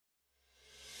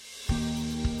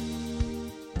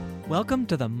Welcome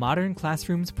to the Modern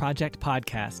Classrooms Project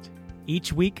podcast.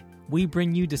 Each week, we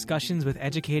bring you discussions with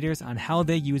educators on how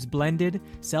they use blended,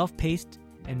 self-paced,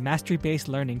 and mastery-based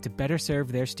learning to better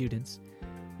serve their students.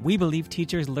 We believe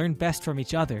teachers learn best from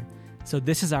each other, so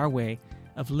this is our way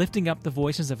of lifting up the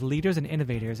voices of leaders and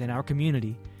innovators in our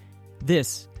community.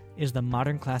 This is the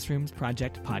Modern Classrooms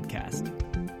Project podcast.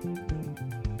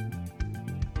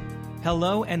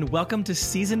 Hello, and welcome to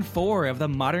Season 4 of the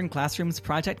Modern Classrooms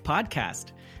Project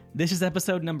podcast. This is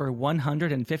episode number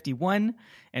 151,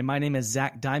 and my name is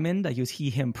Zach Diamond. I use he,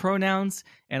 him pronouns,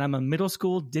 and I'm a middle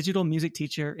school digital music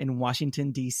teacher in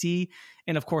Washington, D.C.,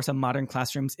 and of course, a Modern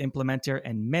Classrooms implementer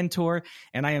and mentor,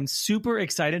 and I am super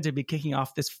excited to be kicking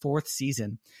off this 4th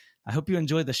season. I hope you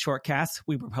enjoyed the shortcasts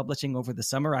we were publishing over the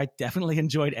summer. I definitely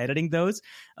enjoyed editing those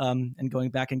and going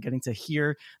back and getting to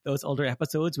hear those older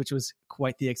episodes, which was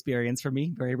quite the experience for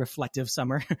me. Very reflective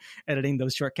summer editing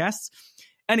those shortcasts.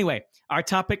 Anyway, our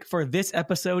topic for this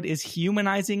episode is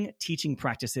humanizing teaching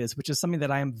practices, which is something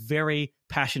that I am very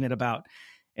passionate about.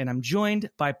 And I'm joined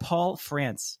by Paul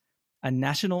France, a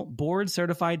national board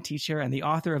certified teacher and the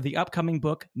author of the upcoming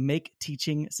book, Make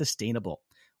Teaching Sustainable.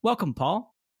 Welcome,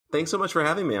 Paul. Thanks so much for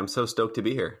having me. I'm so stoked to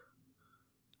be here.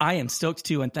 I am stoked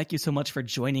too, and thank you so much for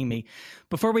joining me.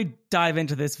 Before we dive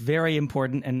into this very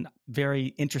important and very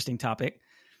interesting topic,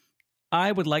 I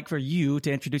would like for you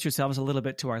to introduce yourselves a little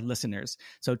bit to our listeners.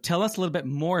 So tell us a little bit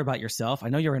more about yourself. I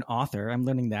know you're an author. I'm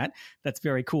learning that. That's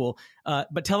very cool.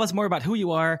 But tell us more about who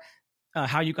you are,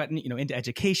 how you got into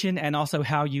education, and also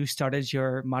how you started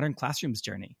your Modern Classrooms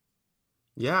journey.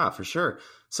 Yeah, for sure.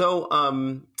 So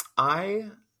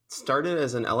I started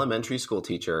as an elementary school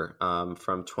teacher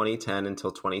from 2010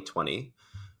 until 2020.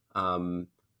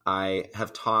 I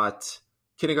have taught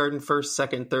kindergarten, first,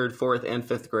 second, third, fourth, and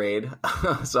fifth grade.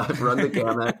 So I've run the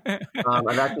gamut.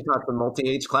 I've actually taught the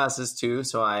multi-age classes too.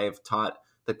 So I've taught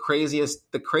the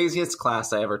craziest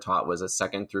class I ever taught was a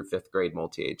second through fifth grade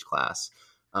multi-age class.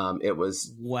 It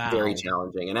was very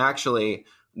challenging. And actually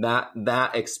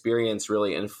that experience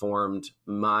really informed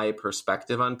my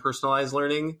perspective on personalized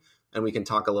learning. And we can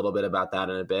talk a little bit about that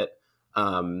in a bit.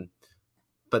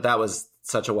 But that was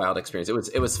such a wild experience.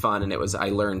 It was fun, and I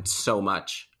learned so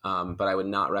much. But I would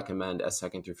not recommend a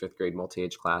second through fifth grade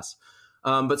multi-age class.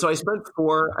 But so I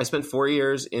spent 4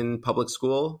 years in public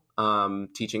school,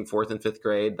 teaching fourth and fifth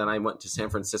grade. Then I went to San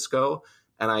Francisco,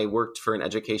 and I worked for an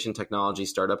education technology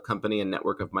startup company and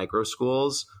network of micro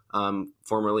schools,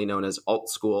 formerly known as Alt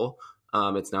School.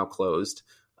 It's now closed.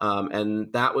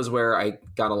 And that was where I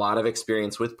got a lot of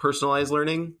experience with personalized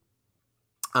learning.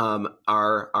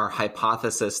 Our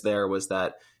hypothesis there was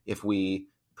that if we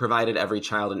provided every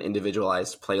child an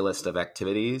individualized playlist of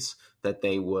activities, that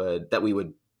we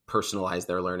would personalize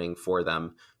their learning for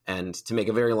them. And to make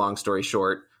a very long story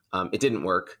short, it didn't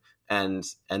work. And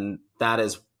that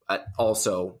is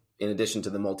also, in addition to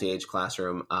the multi-age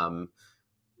classroom,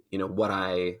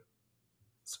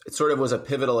 it sort of was a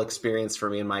pivotal experience for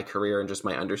me in my career and just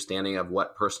my understanding of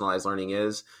what personalized learning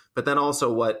is, but then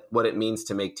also what it means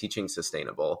to make teaching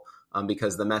sustainable.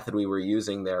 Because the method we were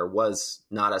using there was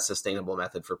not a sustainable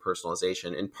method for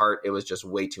personalization. In part, it was just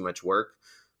way too much work,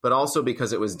 but also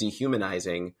because it was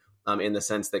dehumanizing in the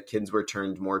sense that kids were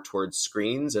turned more towards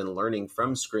screens and learning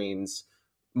from screens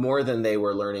more than they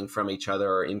were learning from each other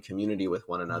or in community with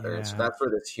one another. Yeah. And so that's where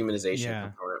this humanization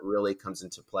component really comes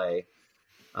into play.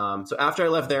 So after I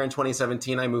left there in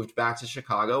 2017, I moved back to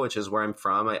Chicago, which is where I'm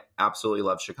from. I absolutely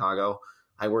love Chicago.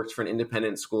 I worked for an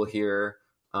independent school here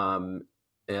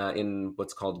in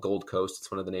what's called Gold Coast. It's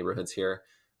one of the neighborhoods here.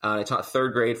 I taught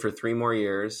third grade for 3 more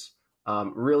years.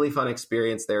 Really fun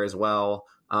experience there as well.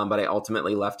 But I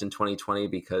ultimately left in 2020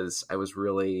 because I was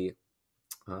really,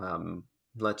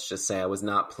 let's just say I was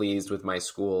not pleased with my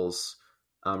school's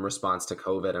response to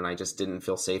COVID, and I just didn't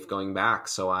feel safe going back.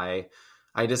 So I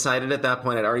decided at that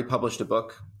point, I'd already published a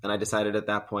book, and I decided at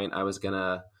that point I was going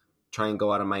to try and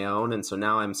go out on my own. And so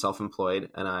now I'm self-employed,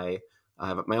 and I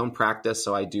have my own practice.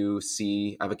 So I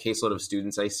have a caseload of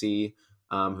students I see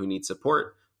who need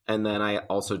support. And then I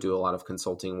also do a lot of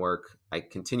consulting work. I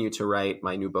continue to write.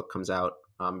 My new book comes out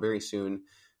very soon.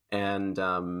 And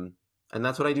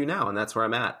that's what I do now. And that's where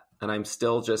I'm at. And I'm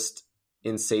still just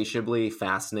insatiably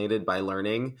fascinated by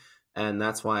learning. And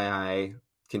that's why I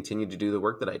continue to do the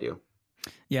work that I do.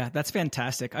 Yeah, that's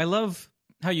fantastic. I love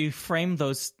how you frame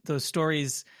those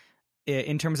stories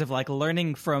in terms of like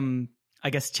learning from,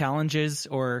 I guess, challenges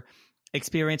or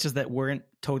experiences that weren't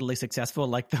totally successful,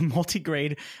 like the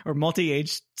multi-grade or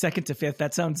multi-age second to fifth.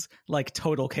 That sounds like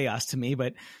total chaos to me,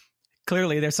 but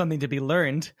clearly there's something to be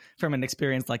learned from an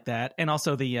experience like that. And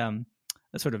also the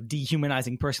sort of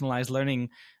dehumanizing personalized learning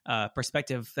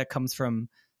perspective that comes from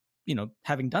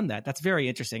having done that. That's very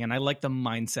interesting. And I like the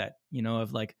mindset,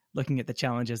 of like looking at the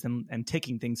challenges and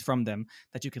taking things from them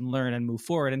that you can learn and move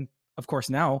forward. And of course,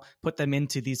 now put them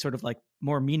into these sort of like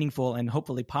more meaningful and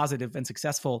hopefully positive and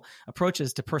successful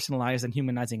approaches to personalized and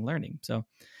humanizing learning. So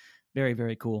very,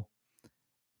 very cool.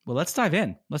 Well, let's dive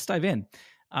in.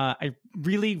 I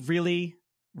really, really,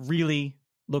 really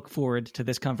look forward to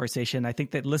this conversation. I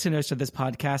think that listeners to this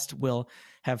podcast will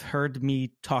have heard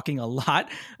me talking a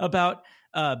lot about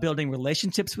building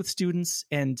relationships with students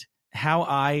and how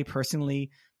I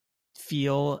personally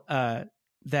feel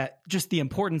that just the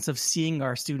importance of seeing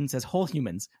our students as whole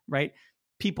humans, right?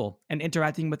 People, and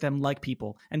interacting with them like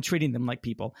people and treating them like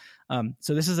people.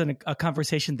 So this is a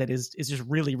conversation that is just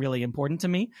really, really important to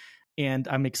me. And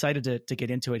I'm excited to get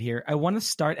into it here. I want to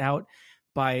start out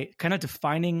by kind of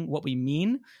defining what we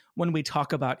mean when we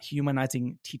talk about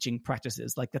humanizing teaching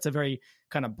practices. Like that's a very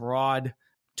kind of broad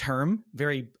term,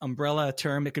 very umbrella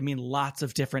term. It could mean lots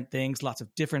of different things, lots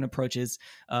of different approaches.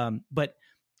 But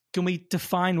can we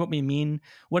define what we mean?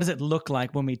 What does it look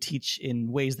like when we teach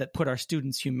in ways that put our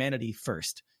students' humanity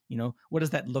first? What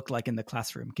does that look like in the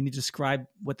classroom? Can you describe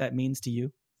what that means to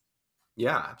you?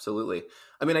 Yeah, absolutely.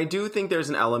 I mean, I do think there's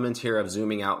an element here of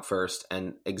zooming out first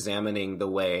and examining the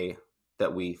way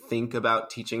that we think about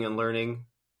teaching and learning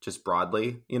just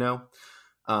broadly,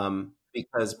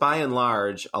 because by and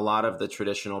large, a lot of the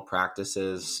traditional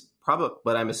practices,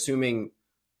 but I'm assuming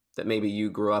that maybe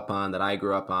you grew up on, that I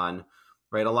grew up on,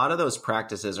 right? A lot of those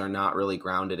practices are not really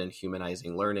grounded in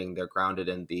humanizing learning. They're grounded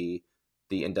in the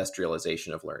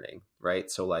industrialization of learning, right?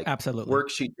 So like absolutely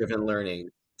worksheet-driven learning,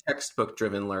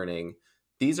 textbook-driven learning,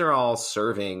 these are all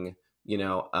serving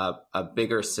a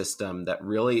bigger system that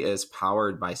really is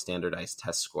powered by standardized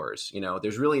test scores.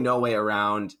 There's really no way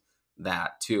around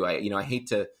that too. I hate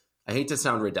to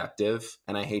sound reductive,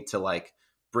 and I hate to like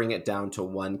bring it down to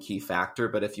one key factor.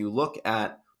 But if you look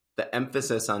at the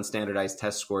emphasis on standardized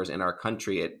test scores in our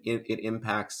country, it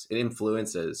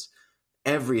influences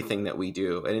everything that we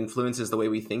do. It influences the way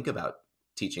we think about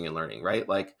teaching and learning, right?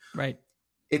 Like, right.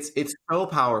 It's so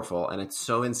powerful and it's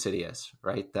so insidious,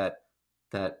 right? That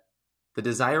the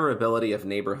desirability of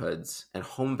neighborhoods and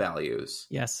home values.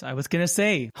 Yes, I was going to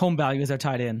say home values are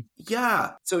tied in.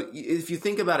 Yeah. So if you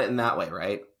think about it in that way,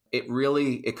 right?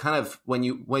 It kind of, when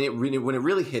it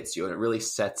really hits you and it really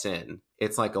sets in,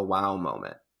 it's like a wow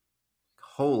moment.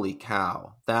 Holy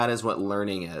cow. That is what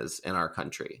learning is in our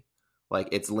country. Like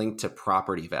it's linked to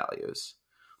property values.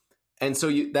 And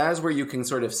so that is where you can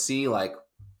sort of see like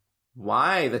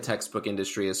why the textbook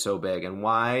industry is so big and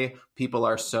why people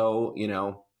are so,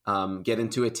 get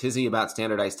into a tizzy about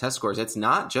standardized test scores. It's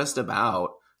not just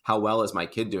about how well is my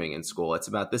kid doing in school. It's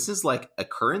about, this is like a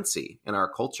currency in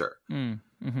our culture.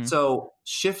 Mm-hmm. So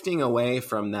shifting away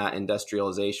from that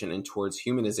industrialization and towards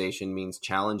humanization means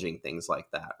challenging things like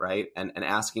that, right? And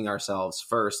asking ourselves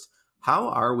first, how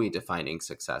are we defining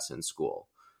success in school?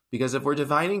 Because if we're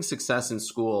defining success in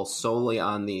school solely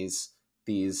on these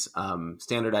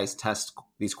standardized tests,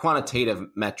 these quantitative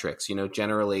metrics,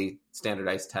 generally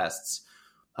standardized tests,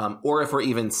 or if we're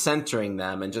even centering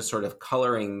them and just sort of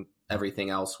coloring everything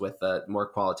else with more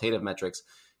qualitative metrics,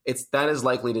 that is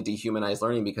likely to dehumanize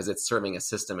learning because it's serving a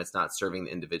system. It's not serving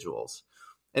the individuals.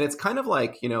 And it's kind of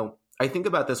like, I think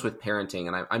about this with parenting,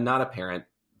 and I'm not a parent.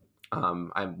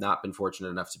 I've not been fortunate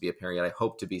enough to be a parent yet. I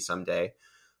hope to be someday.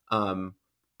 But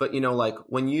like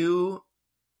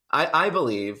I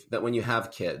believe that when you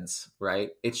have kids,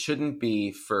 right, it shouldn't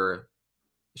be for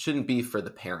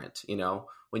the parent,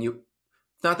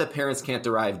 it's not that parents can't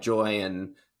derive joy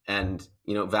and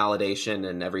validation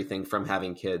and everything from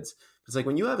having kids. It's like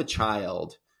when you have a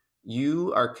child,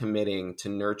 you are committing to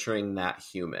nurturing that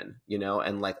human,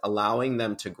 and like allowing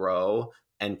them to grow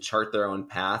and chart their own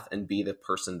path and be the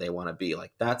person they want to be.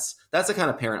 Like that's the kind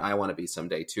of parent I want to be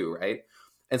someday too, right?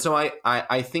 And so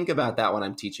I think about that when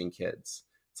I'm teaching kids.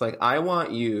 It's like, I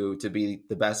want you to be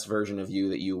the best version of you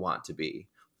that you want to be.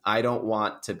 I don't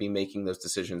want to be making those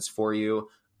decisions for you.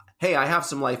 Hey, I have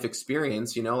some life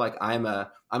experience, like I'm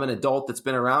an adult that's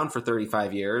been around for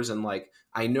 35 years. And like,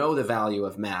 I know the value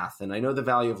of math and I know the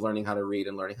value of learning how to read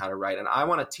and learning how to write. And I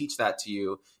want to teach that to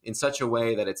you in such a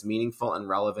way that it's meaningful and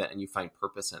relevant and you find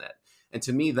purpose in it. And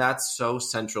to me, that's so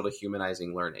central to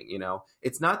humanizing learning.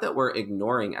 It's not that we're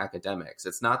ignoring academics.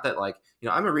 It's not that like,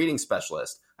 I'm a reading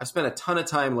specialist. I've spent a ton of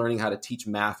time learning how to teach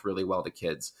math really well to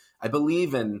kids. I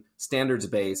believe in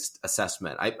standards-based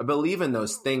assessment. I believe in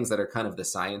those things that are kind of the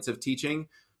science of teaching.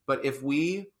 But if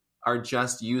we are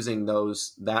just using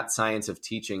that science of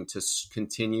teaching to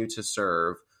continue to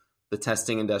serve the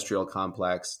testing industrial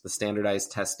complex, the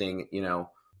standardized testing,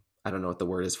 I don't know what the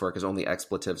word is for it because only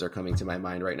expletives are coming to my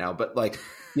mind right now. But like,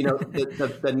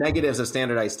 the negatives of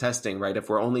standardized testing, right? If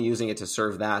we're only using it to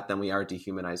serve that, then we are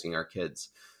dehumanizing our kids.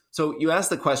 So you asked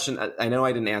the question, I know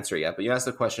I didn't answer yet, but you asked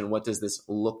the question, what does this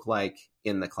look like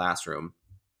in the classroom?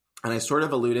 And I sort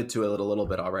of alluded to it a little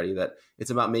bit already, that it's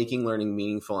about making learning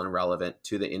meaningful and relevant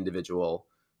to the individual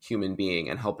human being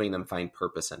and helping them find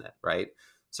purpose in it, right?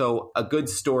 So a good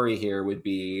story here would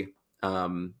be,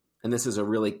 and this is a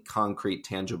really concrete,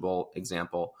 tangible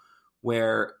example,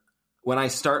 where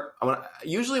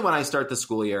usually when I start the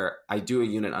school year, I do a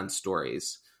unit on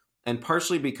stories. And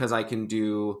partially because I can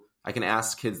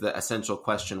ask kids the essential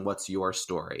question, what's your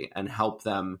story? And help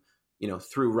them,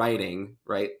 through writing,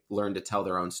 right, learn to tell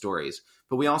their own stories.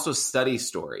 But we also study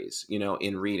stories,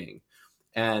 in reading.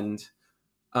 And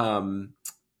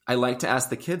I like to ask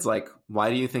the kids, like,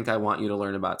 why do you think I want you to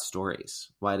learn about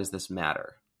stories? Why does this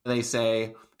matter? They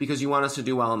say, because you want us to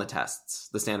do well on the tests,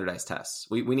 the standardized tests.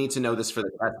 We need to know this for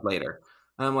the test later.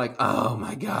 And I'm like, oh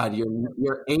my God,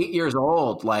 you're 8 years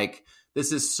old. Like,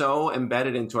 this is so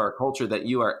embedded into our culture that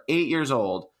you are 8 years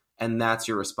old and that's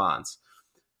your response.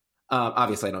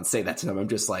 Obviously, I don't say that to them. I'm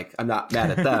just like, I'm not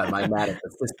mad at them. I'm mad at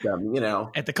the system,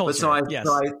 At the culture, yes.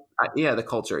 The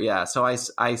culture, yeah. So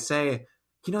I say,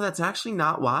 that's actually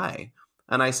not why.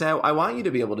 And I say, I want you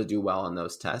to be able to do well on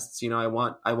those tests. I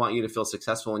want you to feel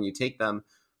successful when you take them.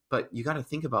 But you got to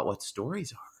think about what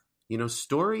stories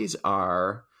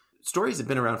are. Stories have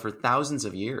been around for thousands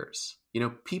of years.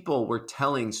 People were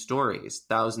telling stories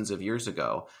thousands of years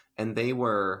ago, and they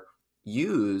were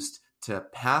used to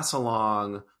pass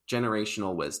along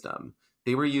generational wisdom.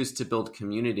 They were used to build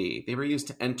community. They were used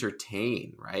to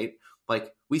entertain, right?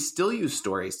 Like, we still use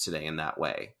stories today in that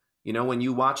way. When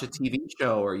you watch a TV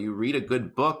show or you read a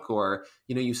good book or,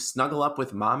 you snuggle up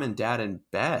with mom and dad in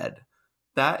bed,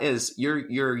 that is,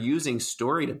 you're using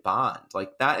story to bond.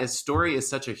 Like, story is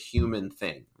such a human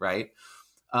thing, right?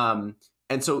 And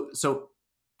so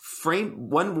frame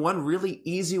one really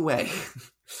easy way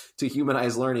to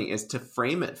humanize learning is to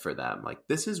frame it for them. Like,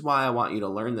 this is why I want you to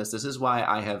learn this. This is why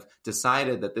I have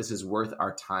decided that this is worth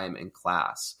our time in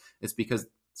class. It's because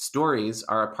stories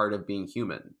are a part of being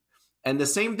human. And the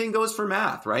same thing goes for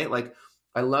math, right? Like,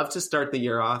 I love to start the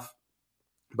year off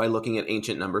by looking at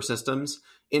ancient number systems,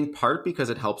 in part because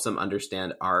it helps them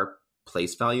understand our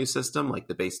place value system, like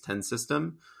the base 10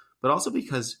 system, but also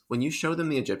because when you show them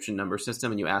the Egyptian number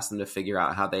system and you ask them to figure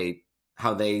out how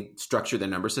they structure their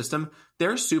number system,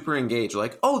 they're super engaged.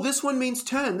 Like, oh, this one means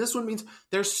 10. This one means,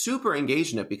 they're super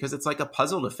engaged in it because it's like a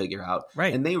puzzle to figure out.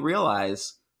 Right. And they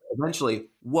realize eventually,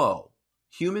 whoa,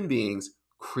 human beings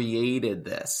created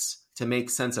this to make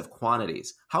sense of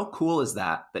quantities. How cool is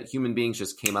that human beings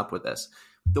just came up with this?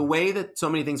 The way that so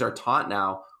many things are taught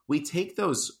now, we take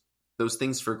those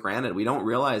things for granted. We don't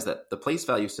realize that the place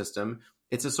value system,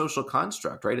 it's a social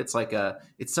construct, right? It's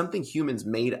something humans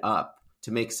made up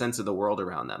to make sense of the world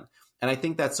around them. And I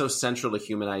think that's so central to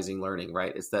humanizing learning,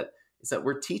 right? Is that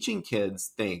we're teaching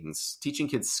kids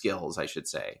skills, I should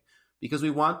say, because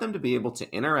we want them to be able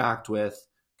to interact with,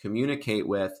 communicate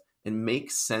with, and make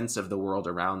sense of the world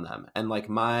around them. And like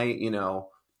my,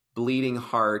 bleeding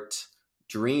heart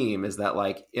dream is that,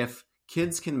 like, if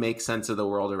kids can make sense of the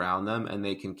world around them and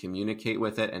they can communicate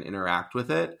with it and interact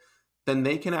with it, then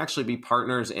they can actually be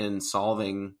partners in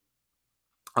solving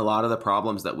a lot of the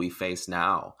problems that we face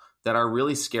now that are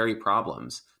really scary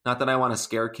problems. Not that I want to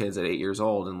scare kids at 8 years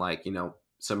old and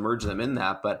submerge them in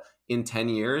that, but in 10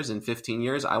 years, in 15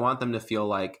 years, I want them to feel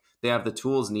like they have the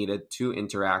tools needed to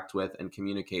interact with and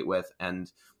communicate with and,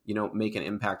 make an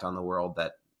impact on the world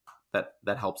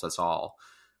that helps us all.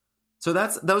 So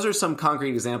those are some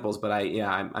concrete examples, but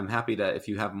I'm happy to, if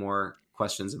you have more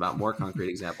questions about more concrete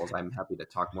examples, I'm happy to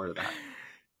talk more to that.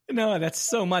 No, that's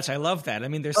so much. I love that. I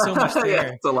mean, there's so much there.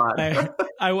 Yeah, it's a lot.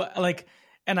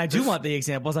 And I do want the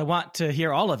examples. I want to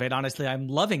hear all of it. Honestly, I'm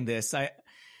loving this.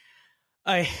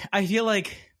 I feel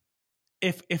like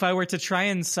if I were to try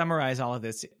and summarize all of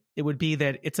this, it would be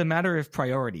that it's a matter of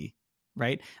priority,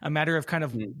 right? A matter of kind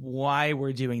of why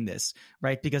we're doing this,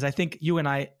 right? Because I think you and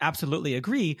I absolutely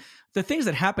agree. The things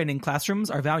that happen in classrooms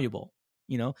are valuable.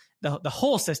 The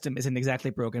whole system isn't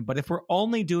exactly broken, but if we're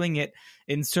only doing it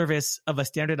in service of a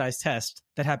standardized test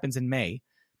that happens in May,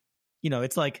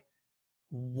 it's like,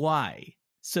 why?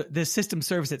 So the system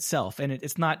serves itself and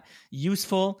it's not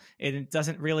useful. It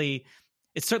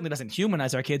certainly doesn't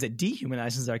humanize our kids. It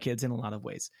dehumanizes our kids in a lot of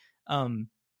ways. And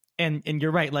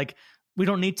you're right. Like, we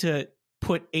don't need to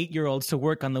put 8-year-olds to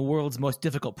work on the world's most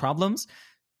difficult problems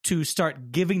to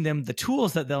start giving them the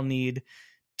tools that they'll need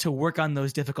to work on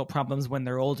those difficult problems when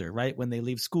they're older, right? When they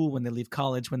leave school, when they leave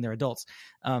college, when they're adults.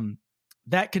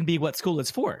 That can be what school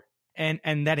is for.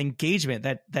 And that engagement,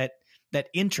 that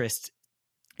interest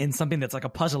in something that's like a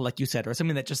puzzle, like you said, or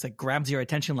something that just like grabs your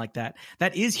attention like that,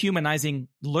 that is humanizing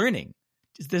learning.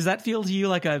 Does that feel to you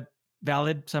like a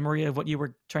valid summary of what you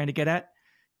were trying to get at?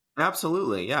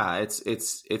 Absolutely. Yeah.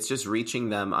 It's just reaching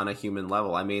them on a human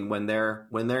level. I mean, when they're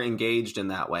engaged in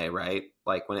that way, right?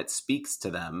 Like when it speaks to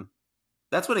them,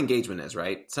 that's what engagement is,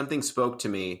 right? Something spoke to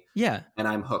me. Yeah. And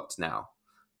I'm hooked now.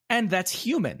 And that's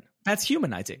human. That's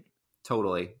humanizing.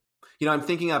 Totally. I'm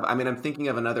thinking of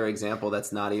another example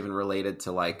that's not even related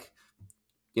to like,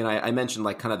 I mentioned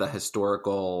like kind of the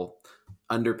historical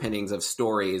underpinnings of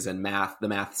stories and math,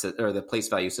 or the place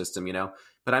value system,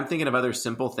 but I'm thinking of other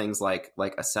simple things like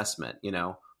assessment,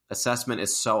 assessment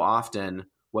is so often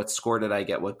what score did I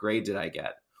get? What grade did I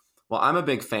get? Well, I'm a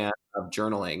big fan of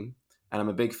journaling and I'm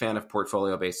a big fan of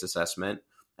portfolio-based assessment.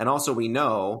 And also we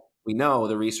know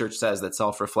the research says that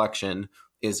self-reflection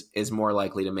is more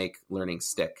likely to make learning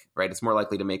stick, right? It's more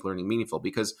likely to make learning meaningful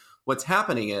because what's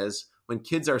happening is when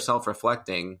kids are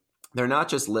self-reflecting, they're not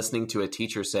just listening to a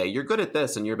teacher say, you're good at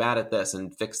this and you're bad at this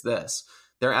and fix this.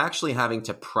 They're actually having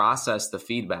to process the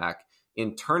feedback,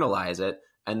 internalize it,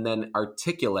 and then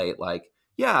articulate like,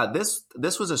 yeah, this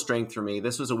was a strength for me.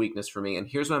 This was a weakness for me. And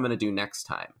here's what I'm going to do next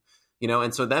time.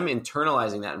 And so them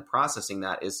internalizing that and processing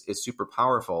that is super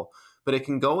powerful, but it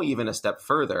can go even a step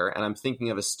further. And I'm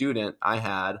thinking of a student I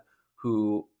had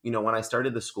who, when I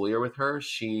started the school year with her,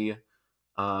 she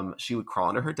would crawl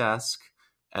under her desk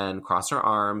and cross her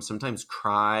arms, sometimes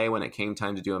cry when it came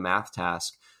time to do a math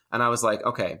task. And I was like,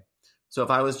 okay, so if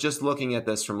I was just looking at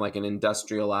this from like an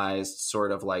industrialized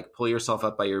sort of like pull yourself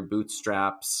up by your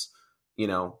bootstraps,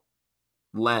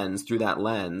 lens, through that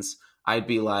lens, I'd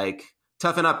be like,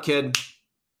 toughen up, kid,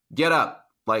 get up.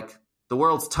 Like the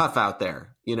world's tough out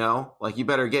there, like you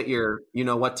better get your,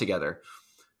 what together.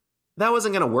 That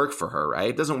wasn't going to work for her, right?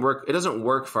 It doesn't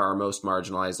work for our most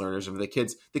marginalized learners, of the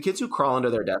kids who crawl under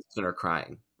their desks and are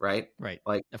crying, right? Right.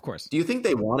 Like, of course. Do you think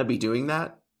they want to be doing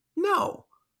that? No,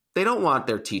 they don't want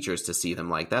their teachers to see them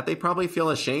like that. They probably feel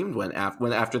ashamed when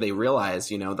after they realize,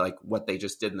 like what they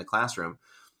just did in the classroom.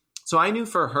 So I knew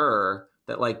for her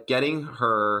that like getting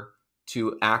her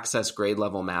to access grade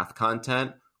level math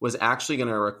content was actually going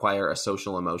to require a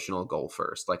social emotional goal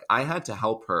first. Like I had to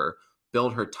help her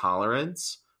build her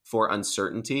tolerance for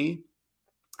uncertainty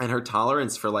and her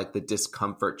tolerance for like the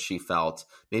discomfort she felt,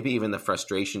 maybe even the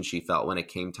frustration she felt when it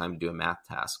came time to do a math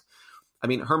task. I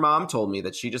mean, her mom told me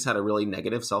that she just had a really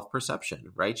negative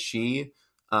self-perception, right? She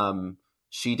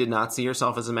did not see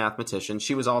herself as a mathematician.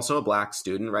 She was also a Black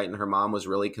student, right? And her mom was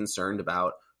really concerned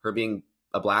about her being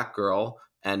a Black girl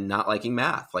and not liking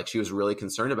math. Like she was really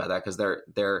concerned about that because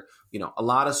they're a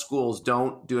lot of schools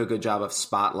don't do a good job of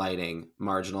spotlighting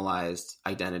marginalized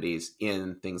identities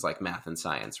in things like math and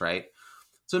science, right?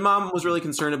 So mom was really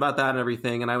concerned about that and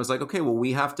everything. And I was like, okay, well,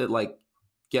 we have to like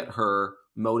get her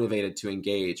motivated to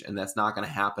engage. And that's not going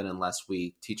to happen unless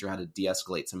we teach her how to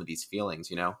de-escalate some of these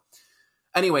feelings,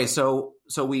 Anyway, so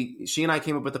she and I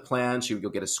came up with a plan. She would go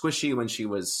get a squishy when she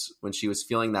was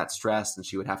feeling that stress, and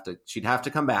she'd have to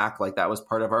come back. Like that was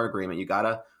part of our agreement. You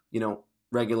gotta,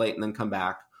 regulate and then come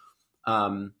back.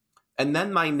 And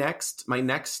then my next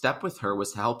step with her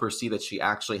was to help her see that she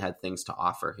actually had things to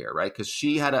offer here, right? Because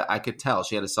I could tell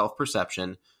she had a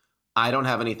self-perception. I don't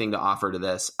have anything to offer to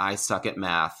this. I suck at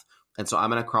math. And so I'm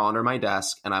going to crawl under my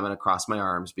desk and I'm going to cross my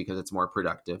arms because it's more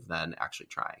productive than actually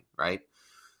trying, right?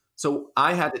 So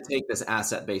I had to take this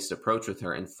asset-based approach with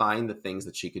her and find the things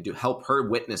that she could do, help her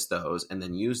witness those and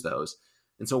then use those.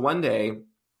 And so one day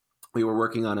we were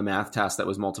working on a math task that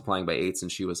was multiplying by eights,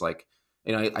 and she was like,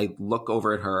 I look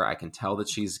over at her, I can tell that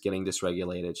she's getting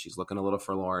dysregulated. She's looking a little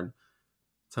forlorn.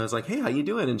 So I was like, hey, how you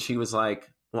doing? And she was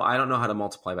like, well, I don't know how to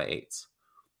multiply by eights.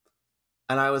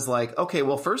 And I was like, okay,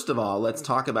 well, first of all, let's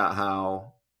talk about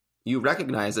how you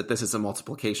recognize that this is a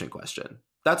multiplication question.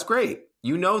 That's great.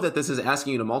 You know that this is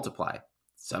asking you to multiply.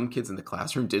 Some kids in the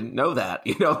classroom didn't know that,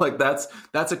 like that's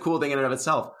a cool thing in and of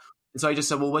itself. And so I just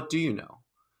said, well, what do you know?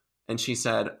 And she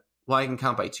said, well, I can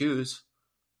count by twos,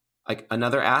 like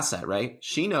another asset, right?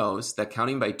 She knows that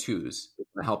counting by twos is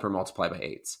going to help her multiply by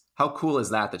eights. How cool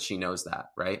is that she knows that,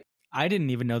 right? I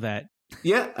didn't even know that.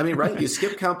 Yeah, I mean, right? You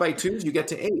skip count by twos, you get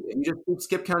to eight. And you just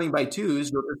skip counting by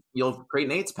twos, you'll create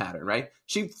an eights pattern, right?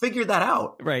 She figured that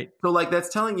out. Right. So like that's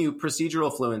telling you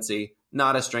procedural fluency,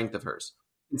 not a strength of hers.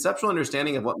 Conceptual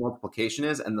understanding of what multiplication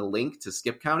is and the link to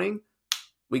skip counting,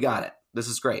 we got it. This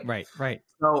is great. Right.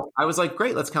 So I was like,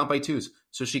 great, let's count by twos.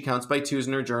 So she counts by twos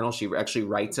in her journal. She actually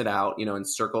writes it out, and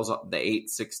circles the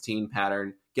 8-16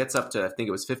 pattern, gets up to, I think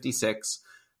it was 56.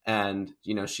 And,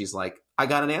 she's like, I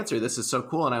got an answer. This is so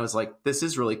cool. And I was like, this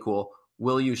is really cool.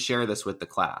 will you share this with the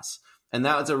class? And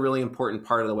that was a really important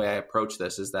part of the way I approach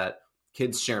this, is that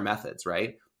kids share methods,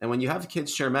 right? And when you have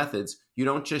kids share methods, you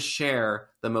don't just share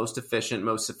the most efficient,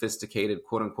 most sophisticated,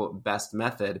 quote unquote, best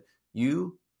method.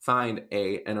 You find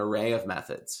an array of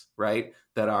methods, right,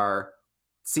 that are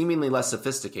seemingly less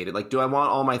sophisticated. Like, do I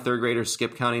want all my third graders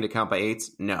skip counting to count by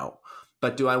eights? No.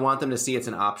 But do I want them to see it's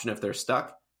an option if they're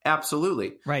stuck?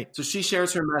 Absolutely. Right. So she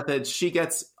shares her methods. She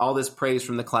gets all this praise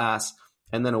from the class.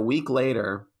 And then a week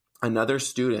later, another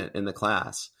student in the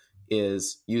class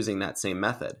is using that same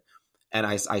method. And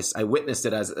I witnessed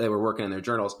it as they were working in their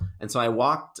journals. And so I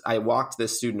walked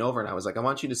this student over and I was like, I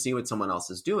want you to see what someone else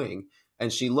is doing.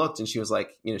 And she looked and she was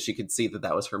like, she could see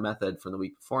that was her method from the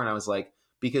week before. And I was like,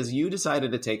 because you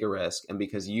decided to take a risk and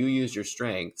because you used your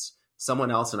strengths,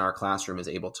 someone else in our classroom is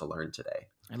able to learn today.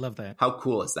 I love that. How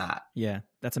cool is that? Yeah,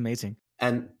 that's amazing.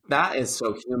 And that is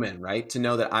so human, right? To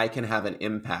know that I can have an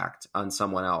impact on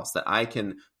someone else, that I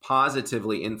can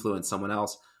positively influence someone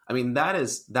else. I mean,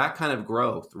 that kind of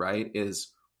growth, right,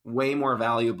 is way more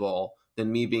valuable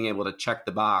than me being able to check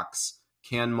the box,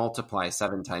 can multiply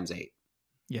 7 times 8.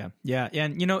 Yeah. Yeah.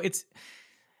 And,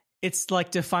 it's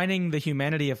like defining the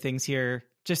humanity of things here,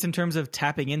 just in terms of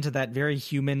tapping into that very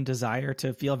human desire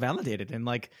to feel validated and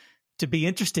like to be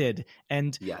interested.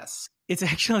 And yes, it's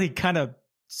actually kind of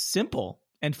simple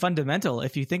and fundamental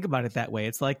if you think about it that way.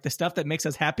 It's like the stuff that makes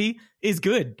us happy is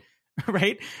good,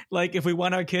 right? Like if we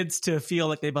want our kids to feel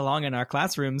like they belong in our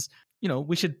classrooms,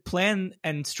 we should plan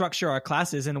and structure our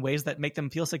classes in ways that make them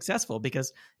feel successful,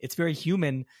 because it's very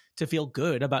human to feel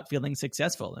good about feeling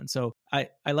successful. And so I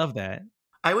love that.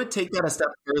 I would take that a step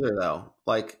further though.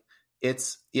 Like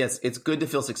it's good to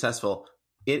feel successful.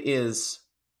 It is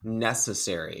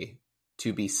necessary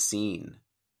to be seen,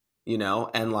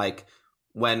 and like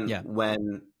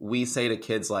when we say to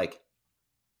kids like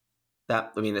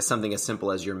that, I mean, it's something as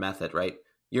simple as your method, right?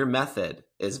 Your method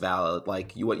is valid.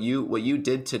 Like what you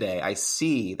did today, I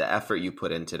see the effort you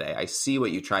put in today. I see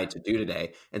what you tried to do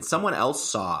today. And someone else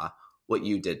saw what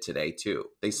you did today too.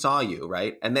 They saw you,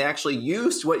 right? And they actually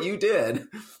used what you did.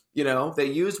 They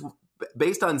used,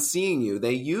 based on seeing you,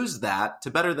 they used that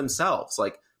to better themselves.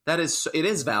 Like it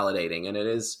is validating, and it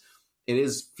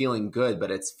is feeling good,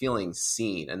 but it's feeling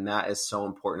seen. And that is so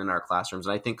important in our classrooms.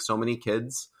 And I think so many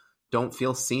kids don't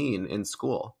feel seen in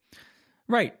school.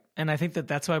 Right. And I think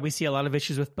that's why we see a lot of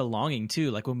issues with belonging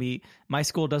too. Like my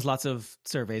school does lots of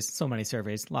surveys, so many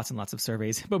surveys, lots and lots of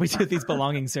surveys, but we do these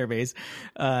belonging surveys.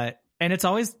 And it's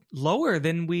always lower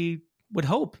than we would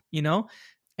hope,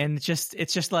 and it's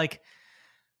just like,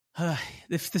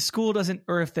 if the school doesn't,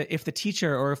 or if the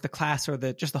teacher, or if the class, or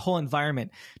just the whole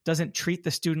environment doesn't treat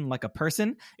the student like a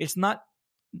person, it's not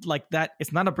like that.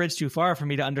 It's not a bridge too far for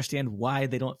me to understand why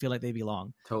they don't feel like they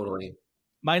belong. Totally.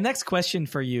 My next question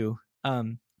for you,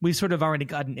 we've sort of already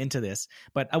gotten into this,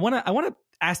 but I want to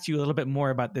ask you a little bit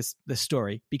more about this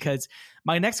story, because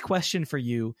my next question for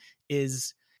you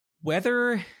is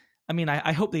whether,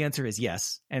 I hope the answer is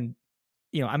yes. And,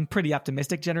 I'm pretty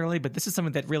optimistic generally, but this is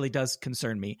something that really does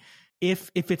concern me.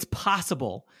 If it's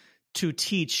possible to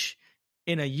teach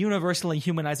in a universally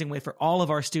humanizing way for all of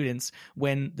our students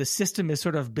when the system is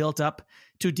sort of built up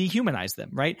to dehumanize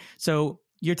them, right? So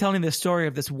you're telling the story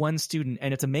of this one student,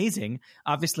 and it's amazing.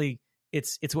 Obviously,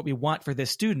 it's what we want for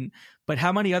this student, but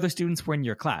how many other students were in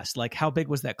your class? Like, how big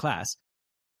was that class?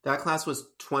 That class was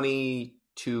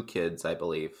 22 kids, I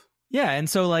believe. Yeah. And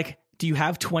so like, do you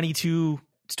have 22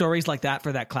 stories like that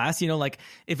for that class? Like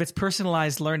if it's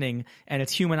personalized learning and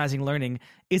it's humanizing learning,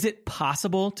 is it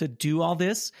possible to do all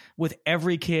this with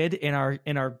every kid in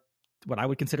our what I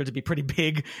would consider to be pretty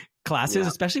big classes,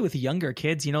 especially with younger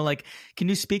kids? Like, can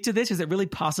you speak to this? Is it really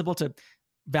possible to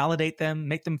validate them,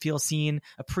 make them feel seen,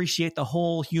 appreciate the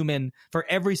whole human for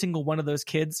every single one of those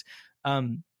kids,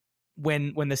 when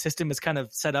the system is kind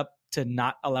of set up to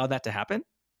not allow that to happen?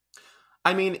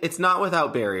 I mean, it's not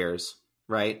without barriers,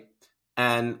 right?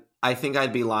 And I think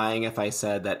I'd be lying if I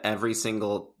said that every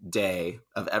single day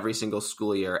of every single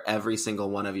school year, every single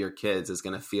one of your kids is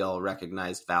going to feel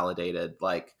recognized, validated,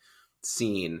 like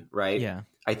seen, right? Yeah.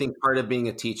 I think part of being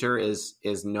a teacher is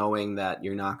knowing that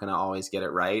you're not going to always get it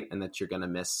right, and that you're going to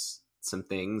miss some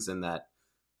things, and that,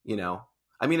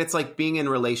 it's like being in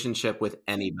relationship with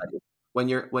anybody. When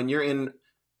you're in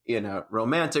a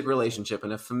romantic relationship,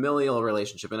 in a familial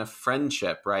relationship, in a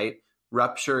friendship, right?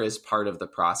 Rupture is part of the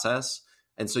process.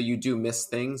 And so you do miss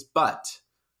things, but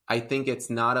I think it's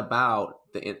not about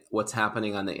what's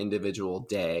happening on the individual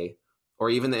day or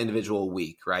even the individual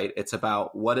week, right? It's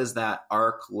about what does that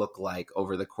arc look like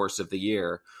over the course of the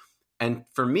year? And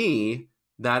for me,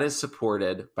 that is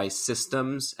supported by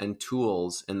systems and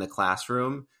tools in the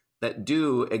classroom that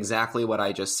do exactly what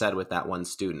I just said with that one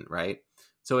student, right?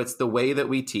 So it's the way that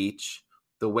we teach,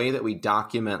 the way that we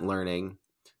document learning,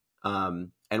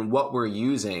 and what we're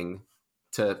using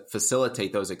to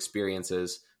facilitate those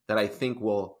experiences that I think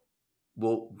will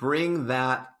bring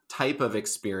that type of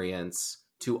experience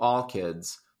to all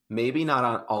kids, maybe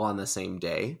not all on the same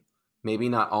day, maybe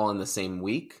not all in the same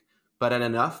week, but at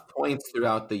enough points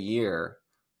throughout the year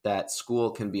that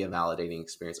school can be a validating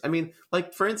experience. I mean,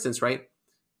 like for instance, right?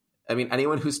 I mean,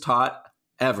 anyone who's taught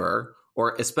ever,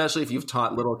 or especially if you've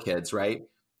taught little kids, right?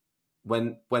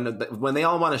 When they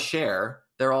all want to share,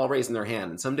 they're all raising their hand.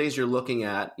 And some days you're looking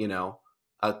at,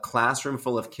 a classroom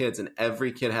full of kids and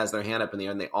every kid has their hand up in the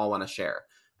air and they all want to share.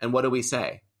 And what do we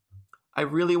say? I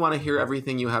really want to hear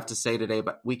everything you have to say today,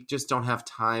 but we just don't have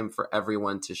time for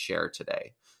everyone to share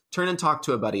today. Turn and talk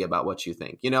to a buddy about what you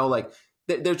think.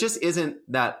 There just isn't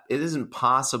that, it isn't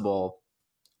possible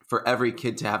for every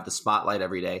kid to have the spotlight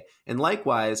every day. And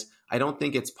likewise, I don't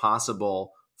think it's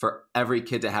possible for every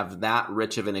kid to have that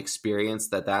rich of an experience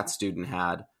that student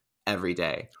had every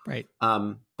day. Right.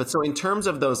 But so in terms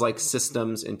of those like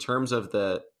systems, in terms of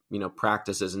the,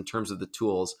 practices, in terms of the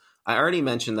tools, I already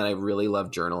mentioned that I really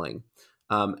love journaling.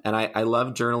 And I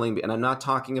love journaling, and I'm not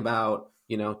talking about,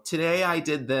 today I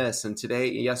did this and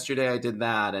yesterday I did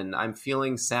that and I'm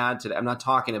feeling sad today. I'm not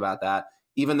talking about that,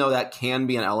 even though that can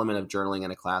be an element of journaling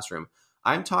in a classroom.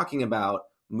 I'm talking about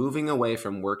moving away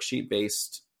from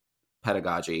worksheet-based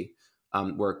pedagogy,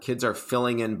 where kids are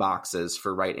filling in boxes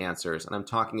for right answers. And I'm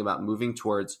talking about moving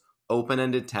towards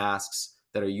open-ended tasks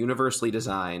that are universally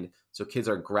designed. So kids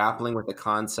are grappling with the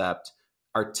concept,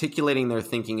 articulating their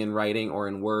thinking in writing or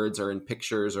in words or in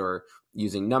pictures or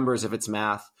using numbers if it's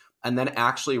math, and then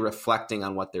actually reflecting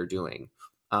on what they're doing.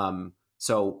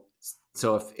 So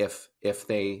if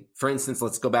they, for instance,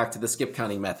 let's go back to the skip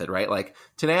counting method, right? Like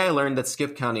today I learned that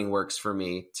skip counting works for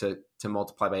me to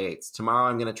multiply by eights. Tomorrow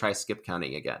I'm going to try skip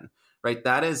counting again, right?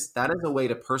 That is a way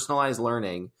to personalize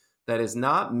learning that is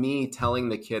not me telling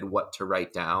the kid what to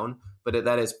write down, but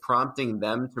that is prompting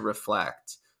them to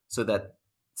reflect so that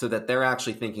they're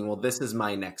actually thinking, well, this is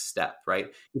my next step,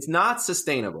 right? It's not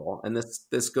sustainable. And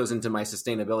this goes into my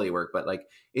sustainability work, but like,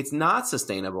 it's not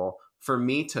sustainable for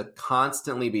me to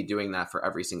constantly be doing that for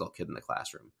every single kid in the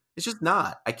classroom. It's just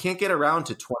not. I can't get around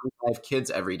to 25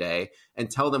 kids every day and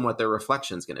tell them what their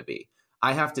reflection is going to be.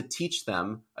 I have to teach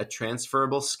them a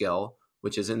transferable skill,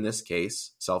 which is in this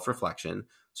case, self-reflection,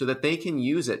 so that they can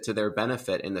use it to their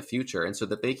benefit in the future and so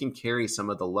that they can carry some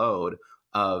of the load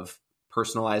of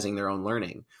personalizing their own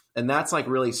learning. And that's like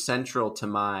really central to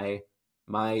my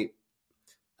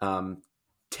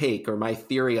take or my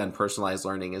theory on personalized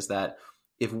learning is that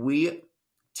if we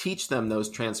teach them those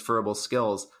transferable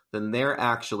skills, then they're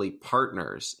actually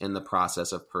partners in the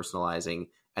process of personalizing.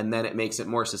 And then it makes it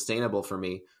more sustainable for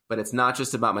me. But it's not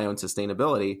just about my own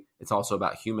sustainability. It's also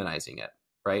about humanizing it,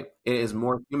 right? It is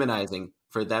more humanizing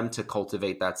for them to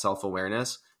cultivate that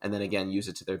self-awareness and then again, use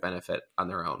it to their benefit on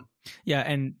their own. Yeah.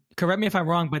 And correct me if I'm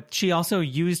wrong, but she also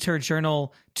used her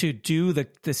journal to do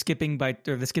the skipping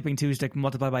the skipping twos to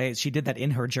multiply by 8. She did that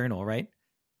in her journal, right?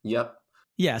 Yep.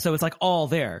 Yeah. So it's like all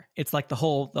there. It's like the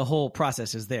whole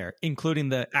process is there, including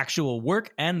the actual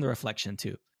work and the reflection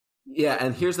too. Yeah.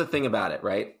 And here's the thing about it,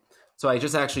 right? So I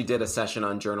just actually did a session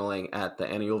on journaling at the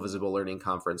annual Visible Learning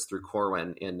Conference through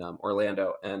Corwin in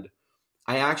Orlando. And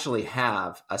I actually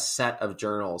have a set of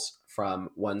journals from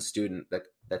one student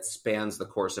that spans the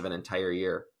course of an entire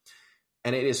year.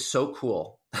 And it is so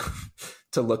cool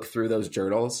to look through those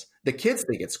journals. The kids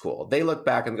think it's cool. They look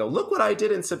back and go, look what I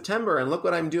did in September and look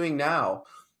what I'm doing now.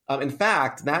 In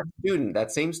fact,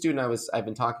 that same student I've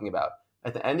been talking about,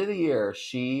 at the end of the year,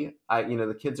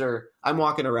 I'm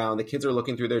walking around, the kids are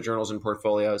looking through their journals and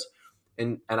portfolios.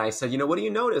 And I said, what do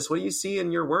you notice? What do you see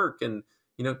in your work? And,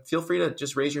 feel free to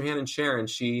just raise your hand and share. And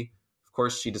she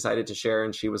decided to share.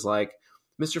 And she was like,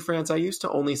 Mr. France, I used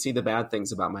to only see the bad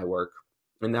things about my work.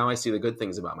 And now I see the good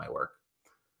things about my work.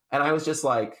 And I was just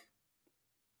like,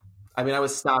 I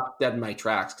was stopped dead in my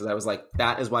tracks because I was like,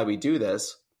 that is why we do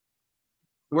this,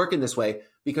 work in this way,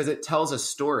 because it tells a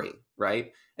story,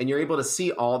 right? And you're able to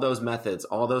see all those methods,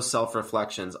 all those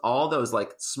self-reflections, all those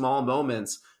like small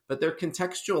moments, but they're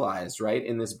contextualized, right?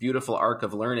 In this beautiful arc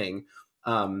of learning.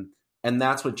 And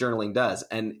that's what journaling does.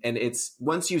 And it's,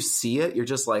 once you see it, you're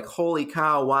just like, holy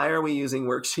cow, why are we using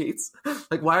worksheets?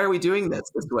 Like, why are we doing this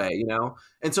way,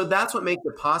 And so that's what makes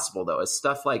it possible though, is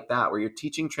stuff like that, where you're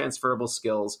teaching transferable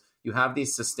skills. You have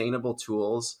these sustainable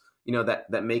tools,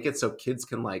 that make it so kids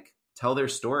can like tell their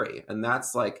story. And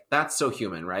that's so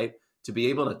human, right? To be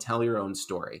able to tell your own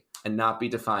story and not be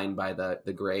defined by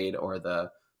the grade or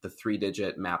the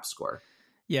 3-digit MAP score.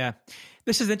 Yeah.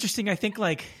 This is interesting. I think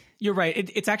like you're right.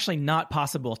 It's actually not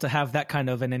possible to have that kind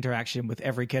of an interaction with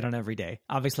every kid on every day.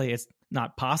 Obviously, it's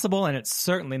not possible, and it's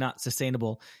certainly not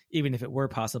sustainable, even if it were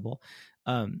possible.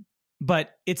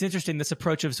 But it's interesting, this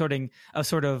approach of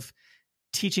sort of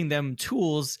teaching them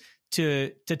tools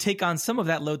to take on some of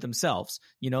that load themselves,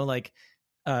 like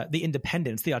the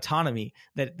independence, the autonomy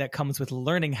that comes with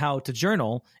learning how to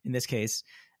journal in this case,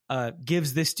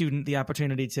 gives this student the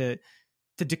opportunity to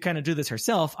kind of do this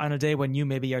herself on a day when you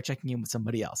maybe are checking in with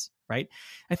somebody else, right?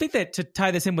 I think that to tie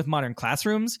this in with modern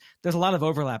classrooms, there's a lot of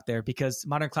overlap there, because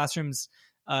modern classrooms,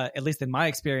 at least in my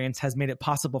experience, has made it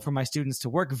possible for my students to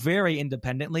work very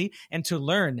independently and to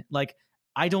learn, like,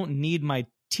 I don't need my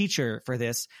teacher for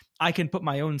this. I can put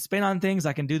my own spin on things.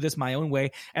 I can do this my own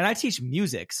way. And I teach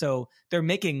music, so they're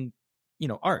making,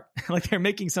 art, like they're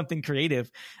making something creative.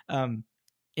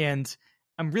 And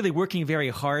I'm really working very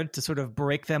hard to sort of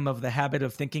break them of the habit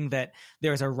of thinking that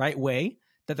there's a right way,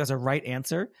 that there's a right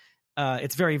answer.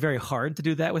 It's very, very hard to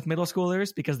do that with middle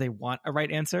schoolers because they want a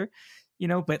right answer,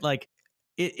 but like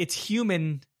it's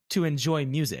human to enjoy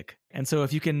music. And so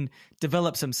if you can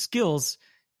develop some skills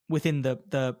within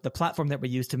the platform that we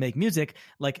use to make music,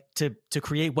 like to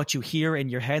create what you hear in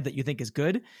your head that you think is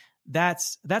good,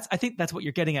 that's I think that's what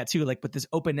you're getting at too, like with this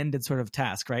open-ended sort of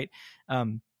task, right?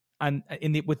 And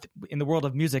in the world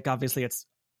of music, obviously it's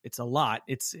a lot.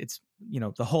 It's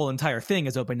the whole entire thing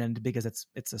is open ended because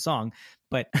it's a song,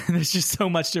 but there's just so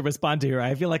much to respond to here.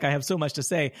 I feel like I have so much to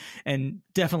say, and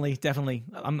definitely,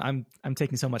 I'm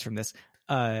taking so much from this.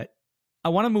 I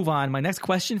want to move on. My next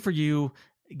question for you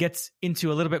gets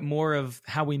into a little bit more of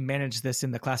how we manage this in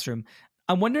the classroom.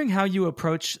 I'm wondering how you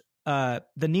approach the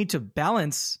need to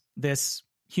balance this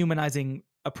humanizing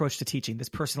approach to teaching, this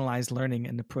personalized learning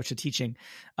and approach to teaching,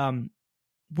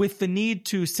 with the need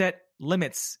to set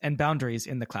limits and boundaries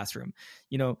in the classroom.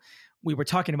 We were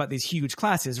talking about these huge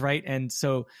classes, right? And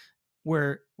so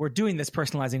we're doing this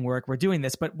personalizing work, we're doing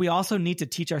this, but we also need to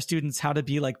teach our students how to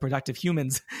be like productive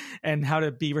humans and how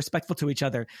to be respectful to each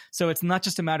other. So it's not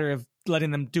just a matter of letting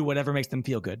them do whatever makes them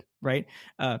feel good, right?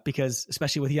 Because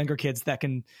especially with younger kids, that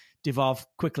can devolve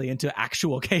quickly into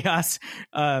actual chaos,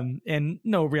 and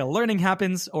no real learning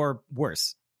happens, or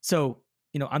worse. So,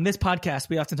 on this podcast,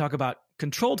 we often talk about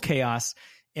controlled chaos,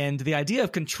 and the idea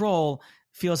of control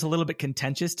feels a little bit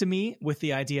contentious to me with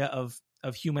the idea of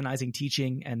humanizing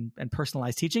teaching and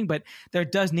personalized teaching, but there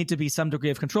does need to be some degree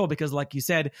of control because, like you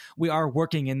said, we are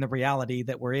working in the reality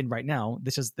that we're in right now.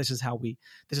 This is how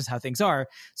things are.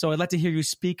 So I'd like to hear you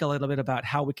speak a little bit about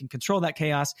how we can control that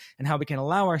chaos and how we can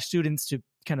allow our students to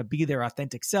kind of be their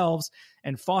authentic selves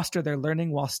and foster their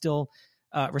learning while still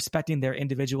respecting their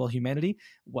individual humanity,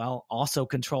 while also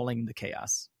controlling the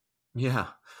chaos. Yeah.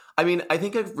 I mean, I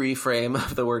think a reframe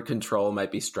of the word control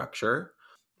might be structure.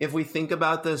 If we think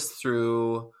about this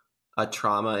through a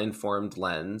trauma-informed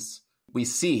lens, we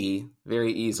see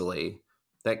very easily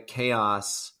that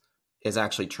chaos is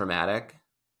actually traumatic,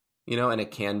 and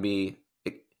it can be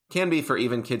for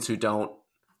even kids who don't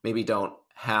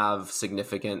have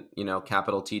significant,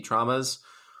 capital T traumas,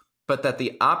 but that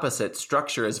the opposite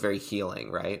structure is very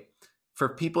healing, right? For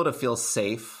people to feel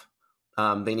safe,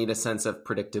 they need a sense of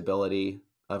predictability,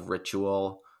 of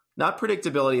ritual. Not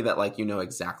predictability that like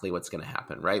exactly what's going to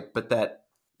happen, right? But that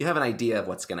you have an idea of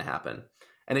what's going to happen.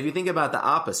 And if you think about the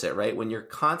opposite, right? When you're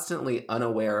constantly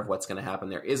unaware of what's going to happen,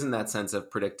 there isn't that sense of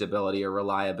predictability or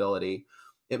reliability.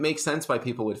 It makes sense why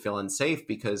people would feel unsafe,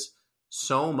 because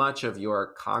so much of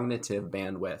your cognitive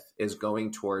bandwidth is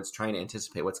going towards trying to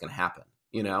anticipate what's going to happen,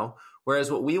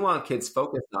 Whereas what we want kids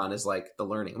focused on is like the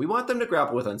learning. We want them to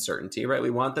grapple with uncertainty, right?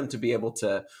 We want them to be able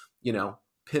to,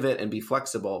 pivot and be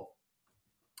flexible.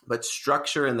 But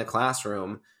structure in the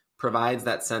classroom provides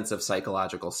that sense of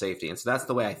psychological safety. And so that's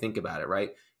the way I think about it,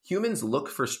 right? Humans look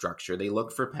for structure. They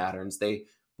look for patterns.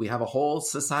 We have a whole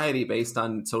society based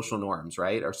on social norms,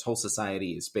 right? Our whole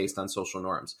society is based on social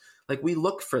norms. Like we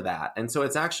look for that. And so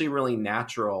it's actually really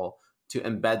natural to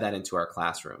embed that into our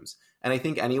classrooms. And I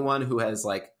think anyone who has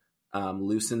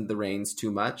loosened the reins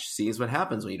too much sees what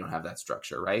happens when you don't have that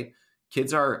structure, right?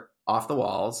 Kids are off the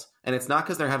walls, and it's not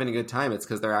because they're having a good time. It's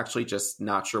because they're actually just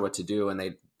not sure what to do,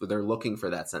 and they're looking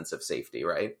for that sense of safety,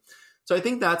 right? So I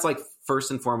think that's first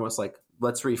and foremost,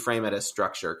 let's reframe it as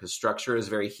structure, because structure is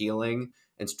very healing,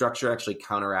 and structure actually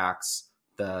counteracts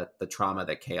the trauma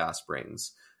that chaos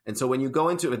brings. And so when you go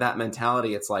into it with that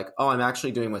mentality, it's like, oh, I'm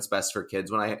actually doing what's best for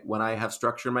kids. When I have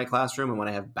structure in my classroom and when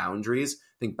I have boundaries,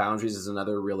 I think boundaries is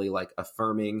another really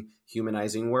affirming,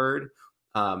 humanizing word.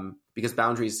 Because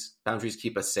boundaries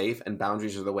keep us safe, and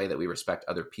boundaries are the way that we respect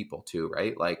other people too,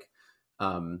 right?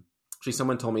 Actually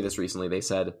someone told me this recently. They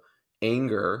said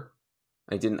anger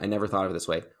I never thought of it this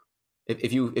way.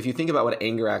 If you think about what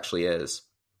anger actually is,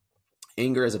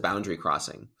 anger is a boundary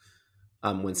crossing.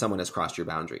 When someone has crossed your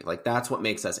boundary, like that's what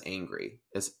makes us angry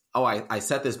is, oh, I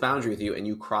set this boundary with you and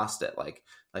you crossed it. Like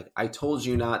I told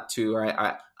you not to, or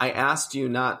I asked you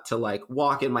not to like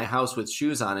walk in my house with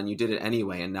shoes on and you did it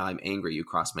anyway. And now I'm angry. You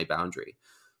crossed my boundary.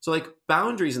 So like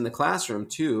boundaries in the classroom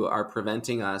too are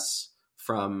preventing us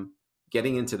from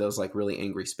getting into those like really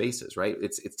angry spaces, right?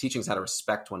 It's teaching us how to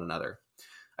respect one another.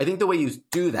 I think the way you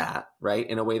do that, right,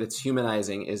 in a way that's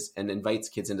humanizing is and invites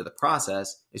kids into the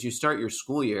process is you start your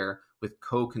school year with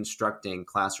co-constructing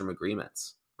classroom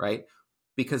agreements, right?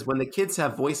 Because when the kids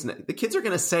have voice, the kids are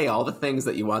going to say all the things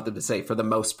that you want them to say for the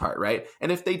most part, right?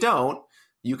 And if they don't,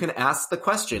 you can ask the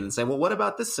question and say, well, what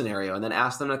about this scenario? And then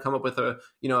ask them to come up with an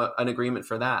agreement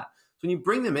for that. So when you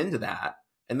bring them into that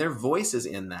and their voice is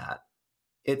in that,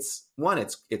 it's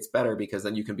better because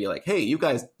then you can be like, hey, you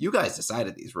guys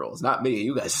decided these rules, not me.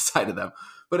 You guys decided them.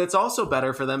 But it's also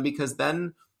better for them because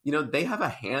then, they have a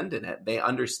hand in it. They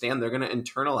understand they're going to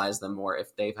internalize them more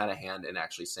if they've had a hand in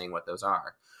actually saying what those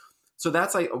are. So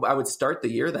that's like, I would start the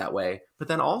year that way. But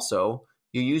then also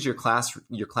you use your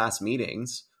class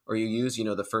meetings, or you use,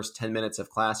 the first 10 minutes of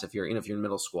class if you're in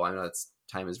middle school. I know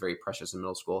time is very precious in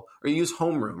middle school. Or you use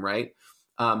homeroom, right?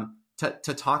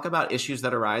 To talk about issues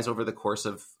that arise over the course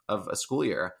of a school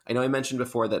year. I know I mentioned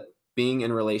before that being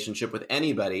in relationship with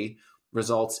anybody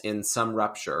results in some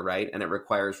rupture, right? And it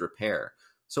requires repair.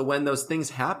 So when those things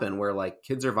happen where like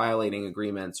kids are violating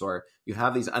agreements or you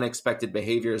have these unexpected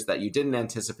behaviors that you didn't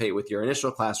anticipate with your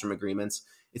initial classroom agreements,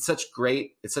 it's such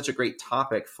a great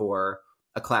topic for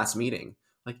a class meeting.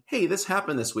 Like, hey, this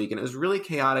happened this week and it was really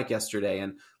chaotic yesterday.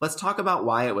 And let's talk about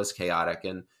why it was chaotic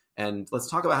and let's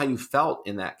talk about how you felt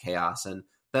in that chaos. And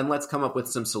then let's come up with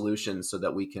some solutions so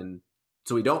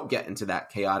we don't get into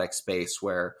that chaotic space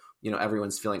where,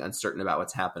 everyone's feeling uncertain about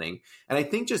what's happening. And I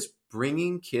think just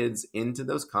bringing kids into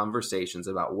those conversations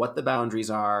about what the boundaries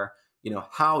are,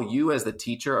 how you as the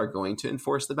teacher are going to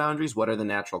enforce the boundaries, what are the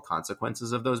natural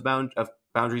consequences of those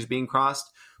boundaries being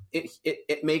crossed.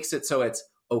 It makes it so it's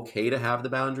okay to have the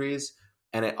boundaries.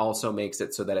 And it also makes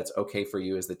it so that it's okay for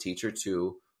you as the teacher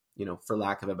to, for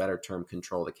lack of a better term,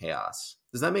 control the chaos.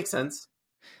 Does that make sense?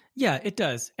 Yeah, it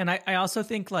does. And I also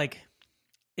think like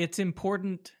it's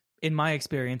important, in my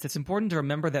experience, it's important to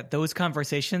remember that those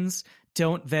conversations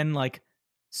don't then like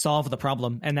solve the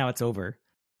problem and now it's over.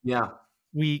 Yeah.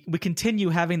 We continue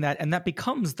having that and that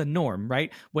becomes the norm,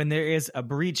 right? When there is a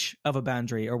breach of a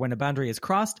boundary or when a boundary is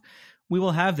crossed, we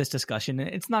will have this discussion.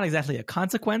 It's not exactly a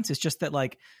consequence. It's just that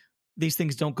like these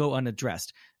things don't go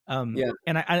unaddressed. And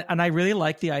I really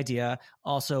like the idea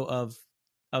also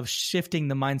of shifting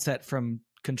the mindset from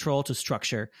control to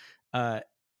structure. I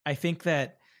think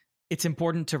that it's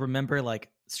important to remember like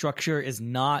structure is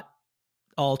not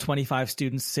all 25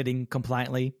 students sitting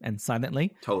compliantly and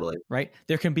silently. Totally. Right?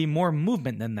 There can be more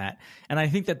movement than that. And I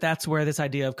think that that's where this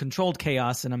idea of controlled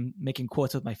chaos, and I'm making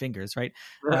quotes with my fingers, right?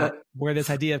 Where this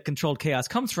idea of controlled chaos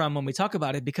comes from when we talk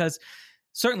about it, because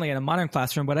certainly in a modern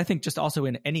classroom, but I think just also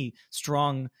in any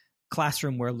strong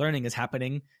classroom where learning is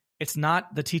happening, it's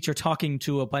not the teacher talking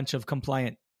to a bunch of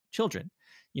compliant children.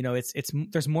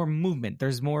 There's more movement,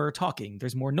 there's more talking,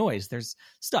 there's more noise, there's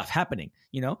stuff happening,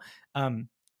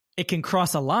 it can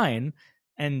cross a line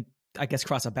and I guess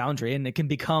cross a boundary and it can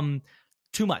become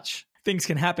too much. Things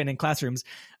can happen in classrooms.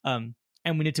 And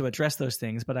we need to address those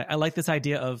things. But I like this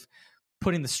idea of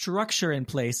putting the structure in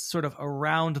place sort of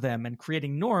around them and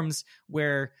creating norms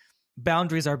where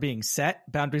boundaries are being set,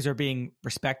 boundaries are being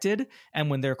respected. And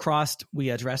when they're crossed, we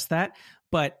address that.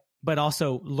 But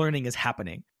also learning is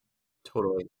happening.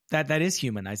 Totally. That is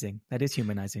humanizing. That is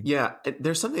humanizing. Yeah.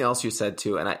 There's something else you said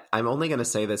too. And I'm only going to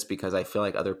say this because I feel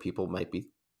like other people might be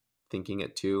thinking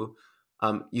it too.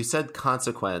 You said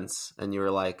consequence and you were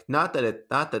like, not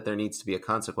that there needs to be a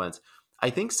consequence. I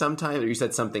think sometimes, or you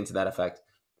said something to that effect.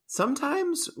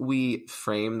 Sometimes we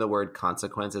frame the word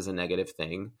consequence as a negative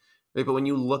thing, right? But when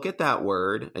you look at that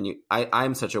word and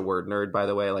I'm such a word nerd, by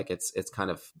the way, like it's kind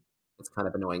of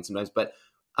annoying sometimes, but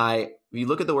you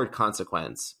look at the word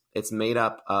consequence, it's made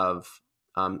up of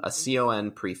a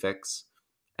con prefix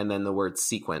and then the word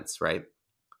sequence, right?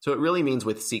 So it really means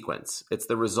with sequence. It's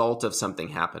the result of something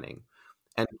happening.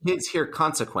 And kids hear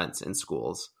consequence in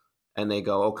schools and they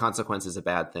go, oh, consequence is a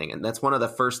bad thing. And that's one of the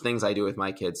first things I do with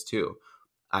my kids too.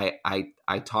 I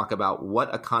talk about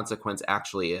what a consequence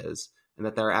actually is and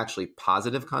that there are actually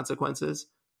positive consequences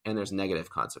and there's negative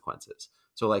consequences.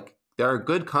 So like there are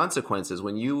good consequences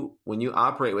when you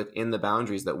operate within the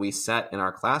boundaries that we set in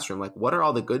our classroom. Like what are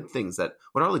all the good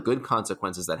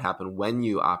consequences that happen when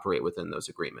you operate within those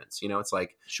agreements? It's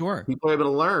like, sure, people are able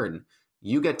to learn.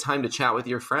 you get time to chat with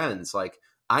your friends. Like,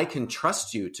 I can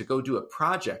trust you to go do a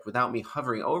project without me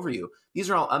hovering over you. These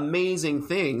are all amazing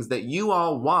things that you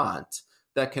all want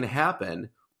that can happen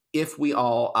if we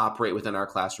all operate within our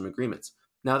classroom agreements.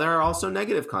 Now, there are also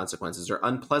negative consequences or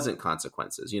unpleasant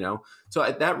consequences, So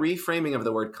that reframing of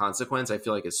the word consequence, I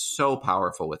feel like is so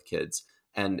powerful with kids.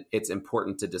 And it's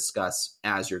important to discuss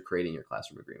as you're creating your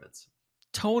classroom agreements.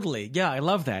 Totally. Yeah, I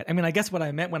love that. I mean, I guess what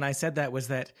I meant when I said that was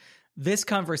that this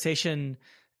conversation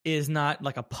is not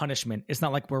like a punishment. It's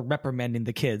not like we're reprimanding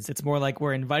the kids. It's more like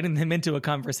we're inviting them into a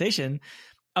conversation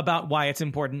about why it's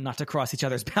important not to cross each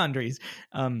other's boundaries.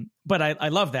 But I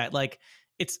love that. Like,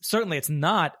 it's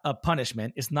not a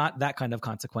punishment. It's not that kind of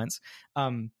consequence.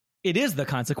 It is the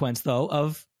consequence, though,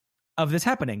 of this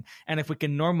happening. And if we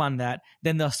can norm on that,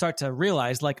 then they'll start to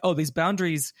realize, like, oh, these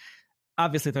boundaries,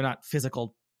 obviously they're not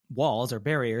physical walls or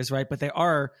barriers, right? But they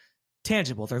are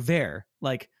tangible. They're there.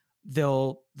 Like,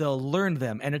 they'll learn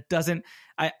them. And it doesn't,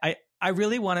 I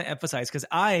really want to emphasize, because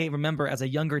I remember as a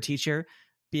younger teacher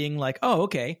being like, oh,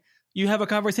 okay, you have a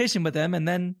conversation with them and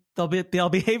then they'll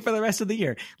behave for the rest of the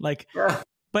year. Like, yeah.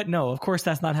 But no, of course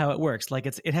that's not how it works. Like,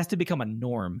 it has to become a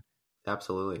norm.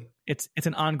 Absolutely. It's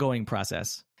an ongoing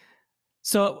process.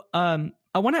 So I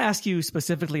want to ask you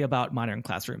specifically about modern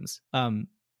classrooms. I'm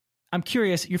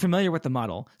curious, you're familiar with the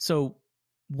model. So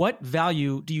what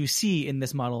value do you see in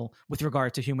this model with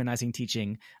regard to humanizing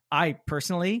teaching? I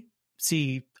personally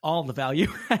see all the value.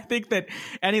 I think that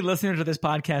any listener to this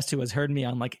podcast who has heard me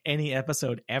on like any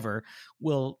episode ever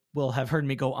will have heard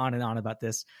me go on and on about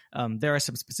this. There are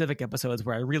some specific episodes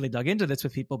where I really dug into this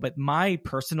with people, but my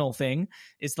personal thing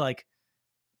is like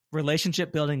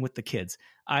relationship building with the kids.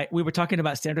 We were talking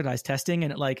about standardized testing,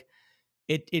 and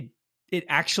it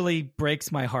actually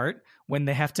breaks my heart when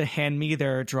they have to hand me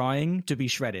their drawing to be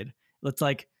shredded. It's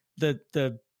like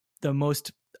the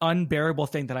most unbearable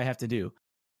thing that I have to do.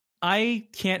 I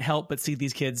can't help but see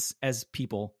these kids as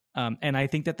people. And I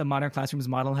think that the modern classrooms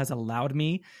model has allowed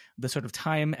me the sort of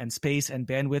time and space and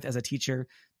bandwidth as a teacher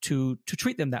to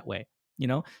treat them that way.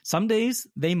 Some days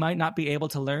they might not be able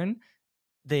to learn.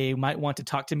 They might want to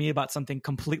talk to me about something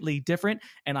completely different,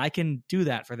 and I can do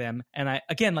that for them. And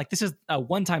this is a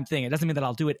one-time thing. It doesn't mean that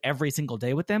I'll do it every single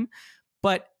day with them,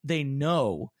 but they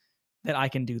know that I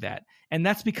can do that. And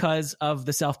that's because of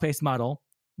the self-paced model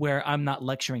where I'm not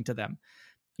lecturing to them.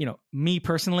 Me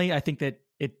personally, I think that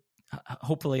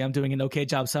hopefully I'm doing an okay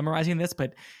job summarizing this,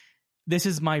 but this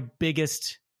is my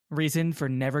biggest reason for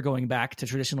never going back to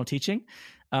traditional teaching.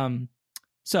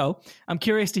 So I'm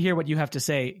curious to hear what you have to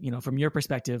say, from your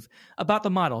perspective about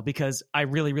the model, because I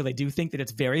really, really do think that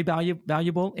it's very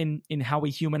valuable in how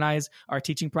we humanize our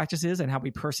teaching practices and how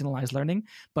we personalize learning.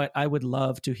 But I would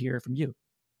love to hear from you.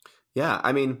 Yeah,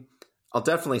 I mean, I'll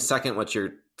definitely second what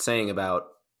you're saying about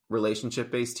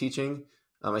relationship-based teaching.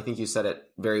 I think you said it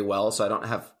very well, so I don't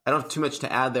have too much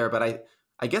to add there. But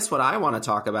I guess what I want to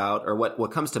talk about, or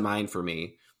what comes to mind for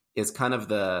me, is kind of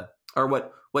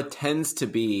what tends to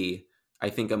be, I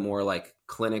think, a more like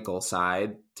clinical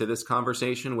side to this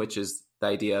conversation, which is the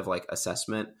idea of like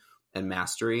assessment and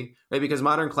mastery, right? Because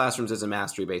modern classrooms is a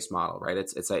mastery-based model, right?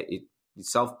 It's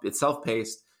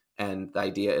self-paced, and the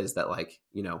idea is that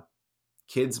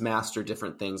kids master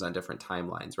different things on different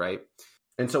timelines, right?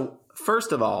 And so,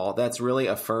 first of all, that's really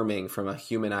affirming from a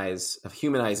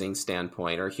humanizing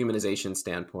standpoint or humanization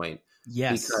standpoint.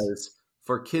 Yes, because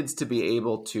for kids to be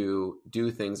able to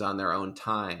do things on their own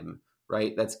time,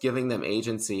 right? That's giving them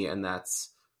agency, and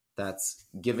that's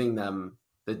giving them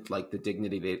the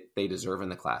dignity they deserve in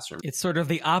the classroom. It's sort of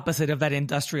the opposite of that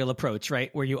industrial approach, right?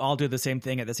 Where you all do the same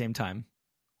thing at the same time.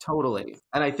 Totally.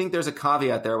 And I think there's a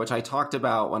caveat there, which I talked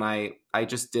about when I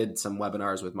just did some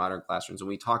webinars with modern classrooms, and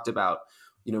we talked about,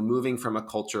 moving from a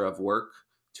culture of work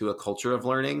to a culture of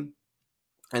learning.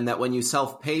 And that when you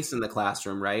self-pace in the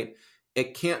classroom, right,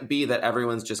 it can't be that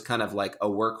everyone's just kind of like a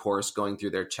workhorse going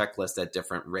through their checklist at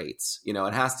different rates. It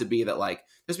has to be that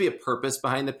there's be a purpose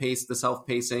behind the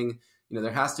self-pacing.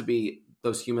 There has to be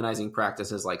those humanizing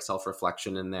practices like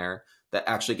self-reflection in there that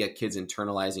actually get kids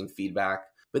internalizing feedback.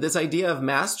 But this idea of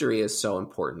mastery is so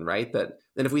important, right? That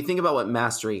if we think about what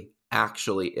mastery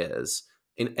actually is,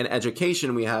 in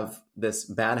education, we have this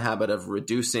bad habit of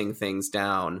reducing things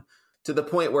down to the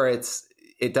point where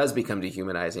it does become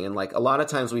dehumanizing. And a lot of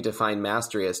times we define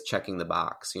mastery as checking the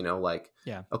box,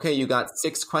 okay, you got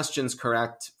 6 questions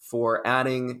correct for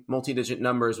adding multi-digit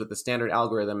numbers with the standard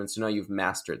algorithm, and so now you've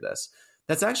mastered this.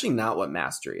 That's actually not what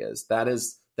mastery is. That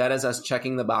is us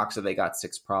checking the box that they got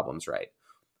 6 problems right.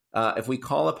 If we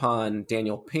call upon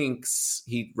Daniel Pink's,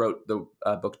 he wrote the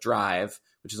book Drive,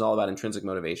 which is all about intrinsic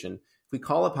motivation. If we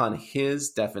call upon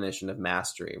his definition of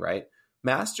mastery, right?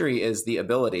 Mastery is the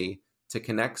ability to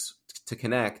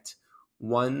connect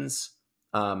one's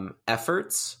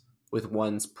efforts with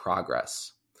one's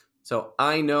progress. So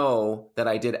I know that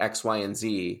I did X, Y, and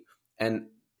Z, and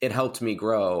it helped me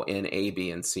grow in A,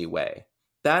 B, and C way.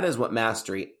 That is what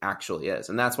mastery actually is.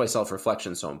 And that's why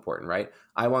self-reflection is so important, right?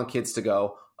 I want kids to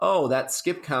go, oh, that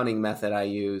skip counting method I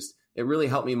used, it really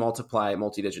helped me multiply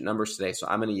multi-digit numbers today, so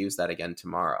I'm going to use that again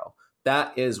tomorrow.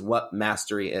 That is what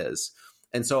mastery is.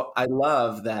 And so I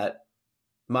love that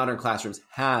Modern Classrooms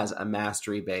has a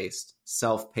mastery-based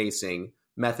self-pacing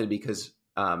method because,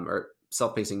 or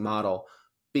self-pacing model,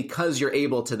 because you're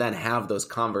able to then have those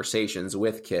conversations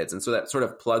with kids. And so that sort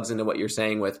of plugs into what you're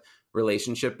saying with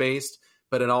relationship-based,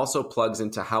 but it also plugs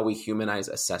into how we humanize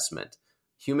assessment.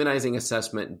 Humanizing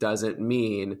assessment doesn't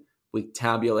mean we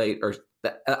tabulate, or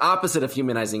the opposite of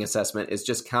humanizing assessment is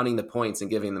just counting the points and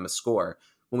giving them a score.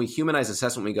 When we humanize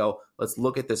assessment, we go, let's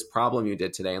look at this problem you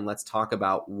did today and let's talk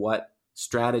about what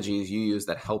strategies you use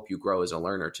that help you grow as a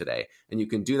learner today. And you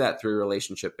can do that through a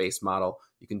relationship-based model.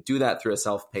 You can do that through a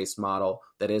self-paced model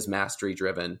that is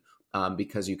mastery-driven,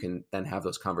 because you can then have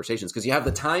those conversations because you have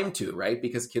the time to, right?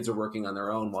 Because kids are working on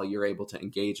their own while you're able to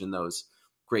engage in those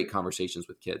great conversations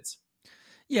with kids.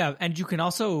 Yeah, and you can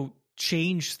also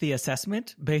change the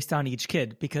assessment based on each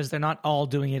kid because they're not all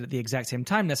doing it at the exact same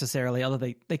time necessarily,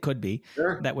 although they could be.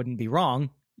 Sure. That wouldn't be wrong,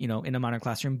 in a modern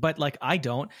classroom. But like I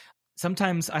don't.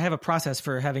 Sometimes I have a process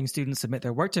for having students submit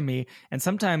their work to me, and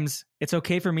sometimes it's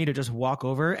okay for me to just walk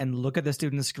over and look at the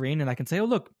student's screen and I can say, oh,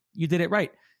 look, you did it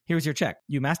right. Here's your check.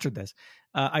 You mastered this.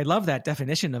 I love that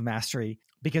definition of mastery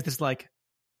because it's like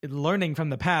learning from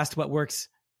the past what works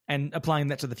and applying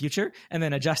that to the future and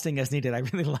then adjusting as needed. I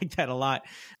really like that a lot.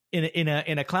 In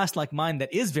a class like mine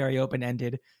that is very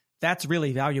open-ended, that's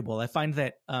really valuable. I find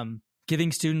that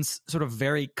giving students sort of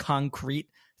very concrete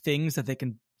things that they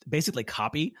can basically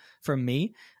copy from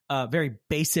me, very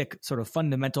basic sort of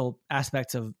fundamental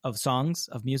aspects of songs,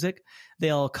 of music,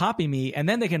 they'll copy me and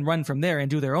then they can run from there and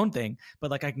do their own thing. But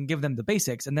like I can give them the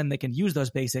basics and then they can use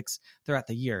those basics throughout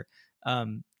the year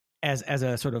as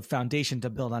a sort of foundation to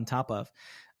build on top of.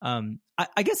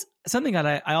 I guess something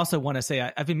that I also want to say,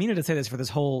 I've been meaning to say this for this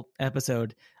whole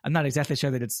episode. I'm not exactly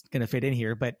sure that it's going to fit in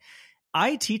here, but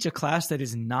I teach a class that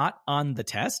is not on the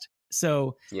test.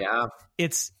 So yeah,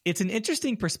 it's an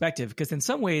interesting perspective because in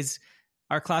some ways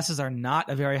our classes are not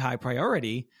a very high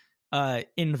priority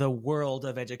in the world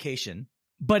of education.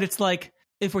 But it's like,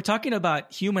 if we're talking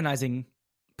about humanizing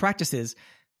practices,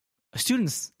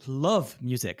 students love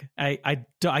music. I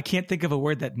can't think of a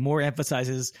word that more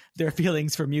emphasizes their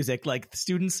feelings for music. Like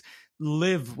students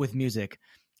live with music.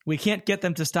 We can't get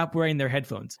them to stop wearing their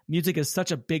headphones. Music is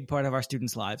such a big part of our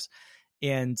students' lives.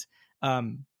 And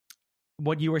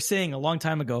what you were saying a long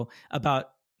time ago about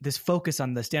this focus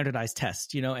on the standardized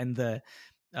test, and the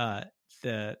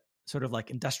sort of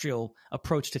like industrial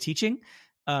approach to teaching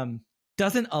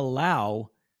doesn't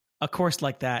allow a course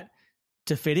like that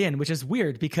to fit in, which is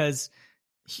weird because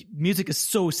music is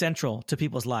so central to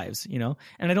people's lives, and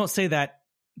I don't say that.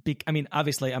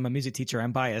 Obviously I'm a music teacher,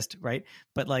 I'm biased, right?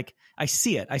 But like I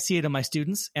see it in my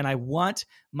students, and I want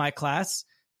my class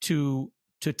to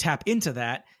tap into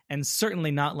that, and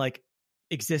certainly not like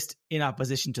exist in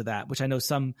opposition to that, which I know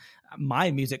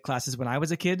my music classes when I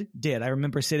was a kid did. I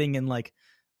remember sitting in like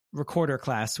recorder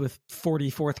class with 40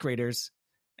 fourth graders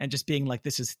and just being like,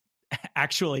 this is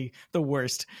actually the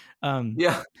worst.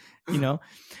 Yeah.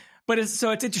 But it's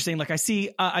interesting. Like I see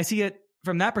it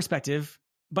from that perspective,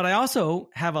 but I also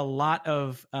have a lot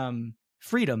of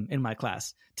freedom in my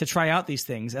class to try out these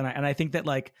things. And I think that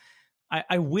like,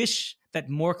 I wish that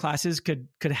more classes could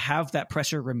have that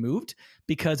pressure removed,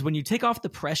 because when you take off the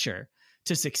pressure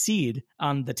to succeed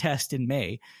on the test in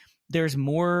May, there's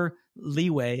more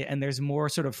leeway and there's more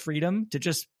sort of freedom to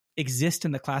just exist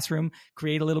in the classroom,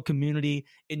 create a little community,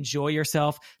 enjoy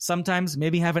yourself. Sometimes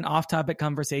maybe have an off-topic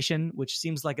conversation, which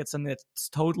seems like it's something that's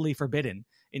totally forbidden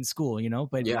in school,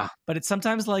 but yeah. But it's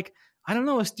sometimes like, I don't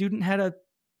know, a student had a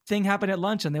thing happen at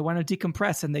lunch and they want to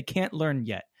decompress and they can't learn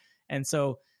yet. And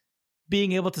so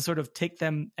being able to sort of take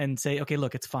them and say, okay,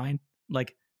 look, it's fine.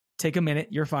 Like, take a minute.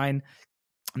 You're fine.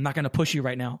 I'm not going to push you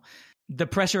right now. The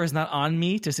pressure is not on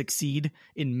me to succeed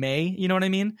in May. You know what I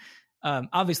mean?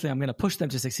 Obviously, I'm going to push them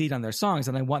to succeed on their songs,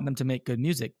 and I want them to make good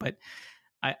music. But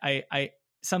I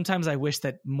sometimes I wish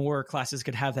that more classes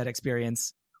could have that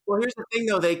experience. Well, here's the thing,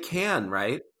 though. They can,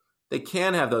 right? They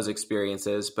can have those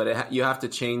experiences, but you have to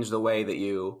change the way that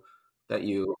you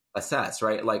assess,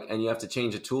 right? Like, and you have to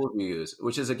change the tools you use,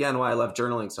 which is again why I love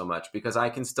journaling so much, because I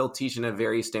can still teach in a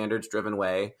very standards driven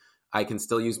way. I can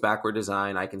still use backward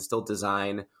design. I can still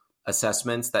design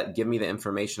assessments that give me the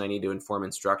information I need to inform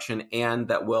instruction and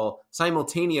that will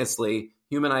simultaneously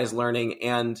humanize learning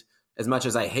and, as much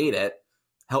as I hate it,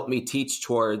 help me teach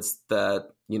towards the,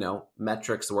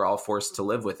 metrics we're all forced to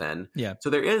live within. Yeah. So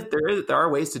there are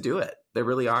ways to do it. There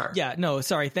really are. Yeah, no,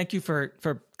 sorry. Thank you for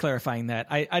clarifying that.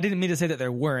 I didn't mean to say that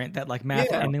there weren't, that like math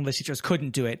and English teachers couldn't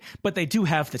do it, but they do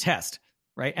have the test,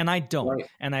 right? And I don't. Right.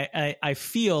 And I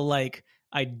feel like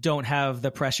I don't have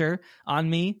the pressure on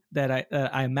me that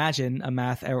I imagine a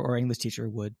math or English teacher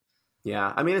would. Yeah.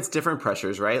 I mean, it's different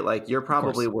pressures, right? Like you're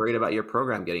probably worried about your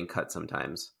program getting cut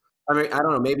sometimes. I mean, I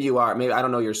don't know. Maybe you are. Maybe I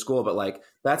don't know your school, but like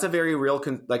that's a very real.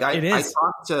 I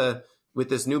talked to with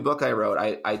this new book I wrote.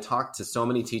 I talked to so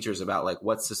many teachers about like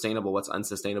what's sustainable, what's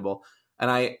unsustainable, and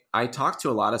I talked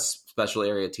to a lot of special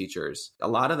area teachers. A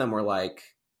lot of them were like,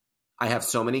 I have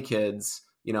so many kids.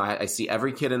 I see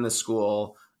every kid in the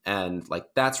school, and like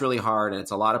that's really hard, and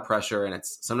it's a lot of pressure, and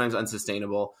it's sometimes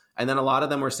unsustainable. And then a lot of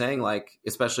them were saying like,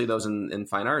 especially those in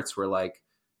fine arts, were like,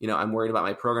 I'm worried about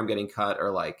my program getting cut,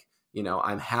 or like,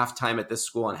 I'm half-time at this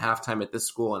school and half-time at this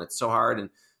school, and it's so hard. And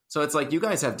so it's like you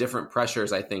guys have different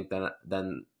pressures, I think,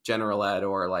 than general ed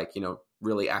or like,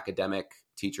 really academic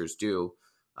teachers do.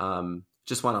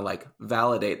 Just want to like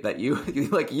validate that you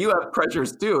have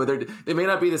pressures too. They may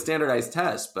not be the standardized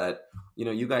test, but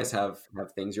you guys have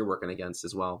things you're working against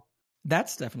as well.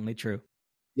 That's definitely true.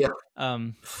 Yeah.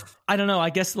 I don't know. I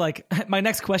guess like my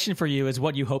next question for you is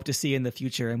what you hope to see in the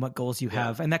future and what goals you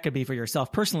have. And that could be for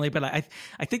yourself personally. But I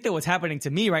think that what's happening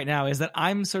to me right now is that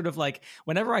I'm sort of like,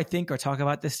 whenever I think or talk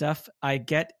about this stuff, I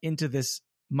get into this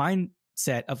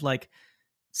mindset of like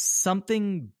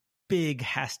something big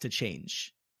has to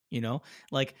change,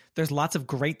 like there's lots of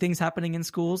great things happening in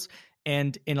schools.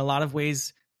 And in a lot of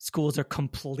ways, schools are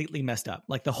completely messed up.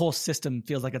 Like the whole system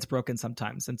feels like it's broken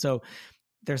sometimes. And so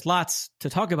there's lots to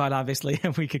talk about, obviously,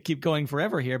 and we could keep going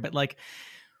forever here, but like,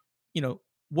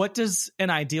 what does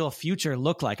an ideal future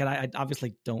look like? And I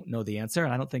obviously don't know the answer,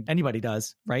 and I don't think anybody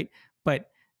does, right? But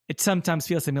it sometimes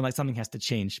feels to me like something has to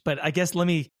change. But I guess let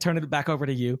me turn it back over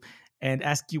to you and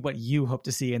ask you what you hope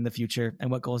to see in the future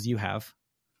and what goals you have.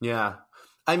 Yeah.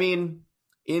 I mean,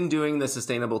 in doing the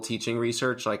sustainable teaching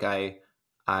research, like I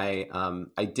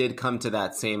did come to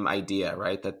that same idea,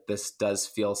 right? That this does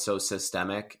feel so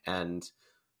systemic, and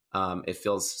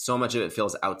so much of it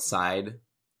feels outside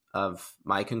of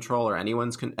my control or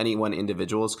anyone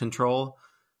individual's control.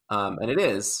 And it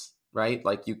is, right?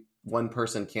 Like one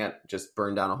person can't just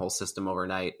burn down a whole system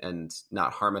overnight and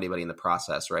not harm anybody in the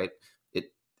process, right?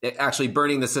 It actually,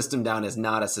 burning the system down is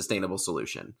not a sustainable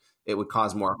solution. It would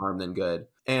cause more harm than good.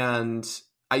 And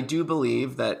I do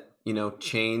believe that,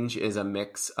 change is a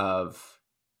mix of,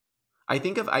 I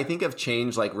think of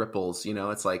change like ripples,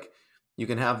 it's like, you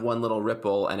can have one little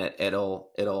ripple and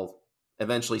it'll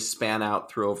eventually span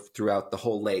out throughout the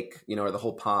whole lake, or the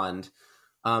whole pond.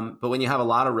 But when you have a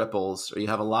lot of ripples, or you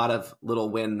have a lot of little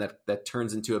wind that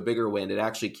turns into a bigger wind, it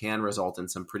actually can result in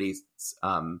some pretty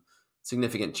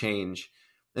significant change.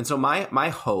 And so my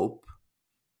hope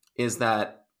is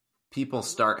that people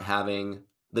start having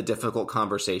the difficult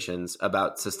conversations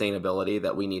about sustainability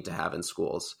that we need to have in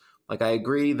schools. Like I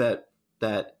agree that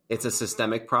it's a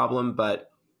systemic problem, but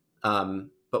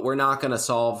we're not going to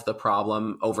solve the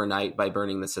problem overnight by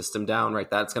burning the system down, right?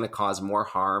 That's going to cause more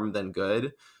harm than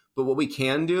good. But what we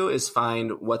can do is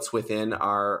find what's within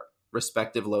our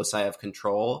respective loci of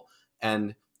control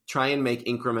and try and make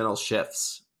incremental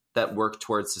shifts that work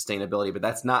towards sustainability. But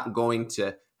that's not going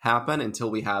to happen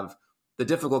until we have the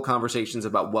difficult conversations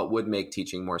about what would make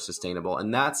teaching more sustainable.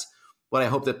 And that's what I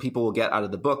hope that people will get out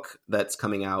of the book that's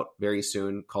coming out very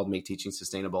soon, called Make Teaching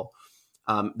Sustainable.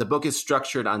 The book is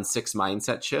structured on 6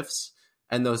 mindset shifts,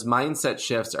 and those mindset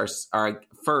shifts are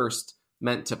first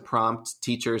meant to prompt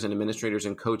teachers and administrators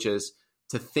and coaches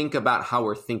to think about how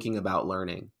we're thinking about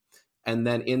learning. And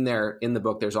then in the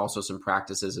book, there's also some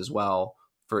practices as well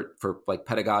for like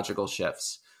pedagogical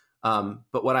shifts.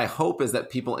 But what I hope is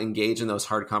that people engage in those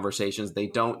hard conversations. They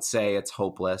don't say it's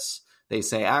hopeless. They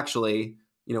say, actually,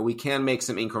 we can make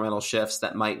some incremental shifts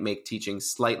that might make teaching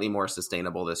slightly more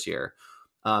sustainable this year.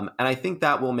 And I think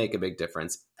that will make a big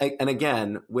difference. And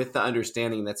again, with the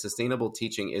understanding that sustainable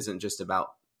teaching isn't just about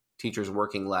teachers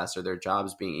working less or their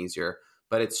jobs being easier,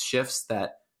 but it's shifts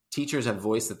that teachers have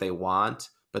voiced that they want,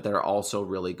 but that are also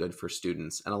really good for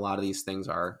students. And a lot of these things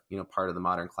are, part of the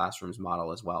modern classrooms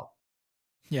model as well.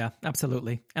 Yeah,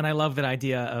 absolutely. And I love that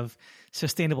idea of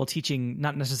sustainable teaching,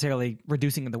 not necessarily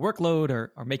reducing the workload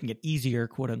or making it easier,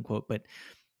 quote unquote, but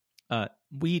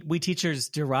we teachers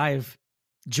derive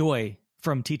joy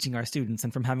from teaching our students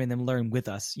and from having them learn with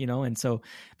us, and so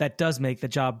that does make the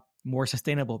job more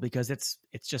sustainable because it's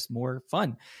just more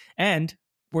fun. And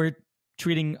we're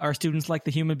treating our students like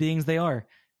the human beings they are.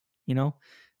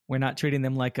 We're not treating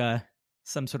them like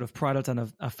some sort of product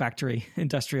on a factory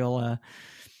industrial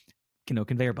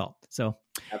conveyor belt. So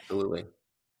absolutely.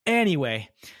 Anyway,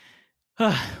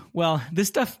 well, this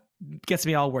stuff gets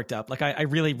me all worked up. Like I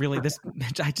really, this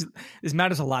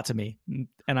matters a lot to me,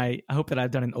 and I hope that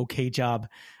I've done an okay job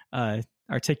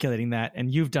articulating that. And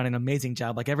you've done an amazing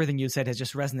job. Like everything you said has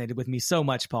just resonated with me so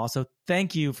much, Paul. So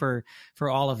thank you for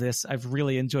all of this. I've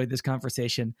really enjoyed this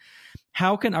conversation.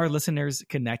 How can our listeners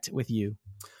connect with you?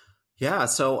 Yeah,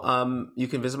 so you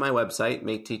can visit my website,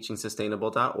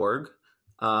 maketeachingsustainable.org.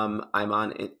 I'm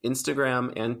on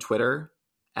Instagram and Twitter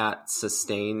at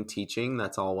Sustain Teaching.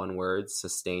 That's all one word,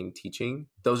 Sustain Teaching.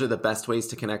 Those are the best ways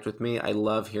to connect with me. I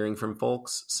love hearing from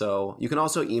folks. So you can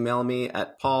also email me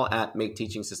at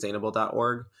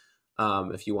paul@maketeachingsustainable.org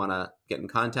if you want to get in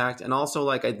contact. And also,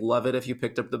 I'd love it if you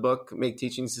picked up the book, Make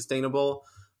Teaching Sustainable.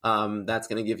 That's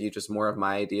going to give you just more of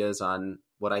my ideas on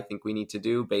what I think we need to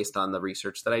do based on the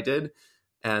research that I did.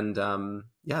 And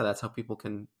that's how people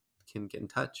can get in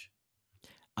touch.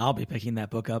 I'll be picking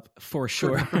that book up for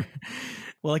sure.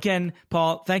 Well, again,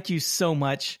 Paul, thank you so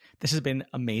much. This has been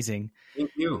amazing.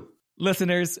 Thank you.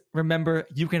 Listeners, remember,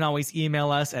 you can always email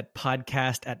us at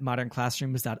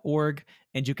podcast@modernclassrooms.org,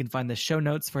 and you can find the show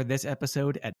notes for this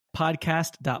episode at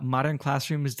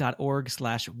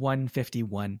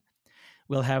podcast.modernclassrooms.org/151.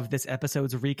 We'll have this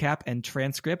episode's recap and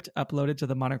transcript uploaded to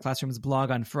the Modern Classrooms blog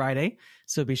on Friday,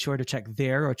 so be sure to check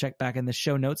there or check back in the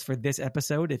show notes for this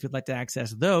episode if you'd like to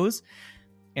access those.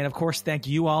 And of course, thank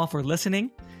you all for listening.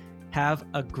 Have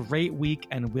a great week,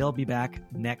 and we'll be back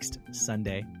next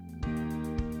Sunday.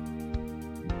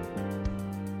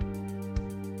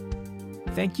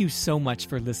 Thank you so much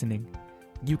for listening.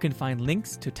 You can find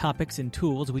links to topics and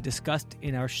tools we discussed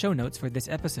in our show notes for this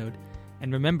episode.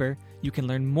 And remember, you can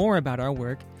learn more about our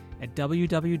work at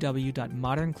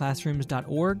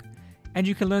www.modernclassrooms.org, and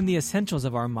you can learn the essentials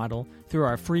of our model through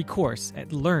our free course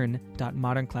at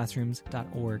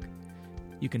learn.modernclassrooms.org.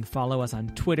 You can follow us on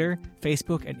Twitter,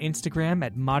 Facebook, and Instagram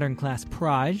at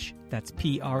ModernClassProj. That's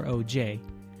PROJ.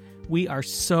 We are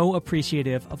so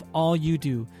appreciative of all you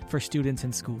do for students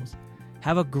and schools.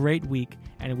 Have a great week,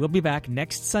 and we'll be back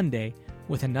next Sunday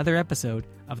with another episode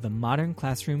of the Modern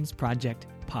Classrooms Project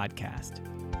podcast.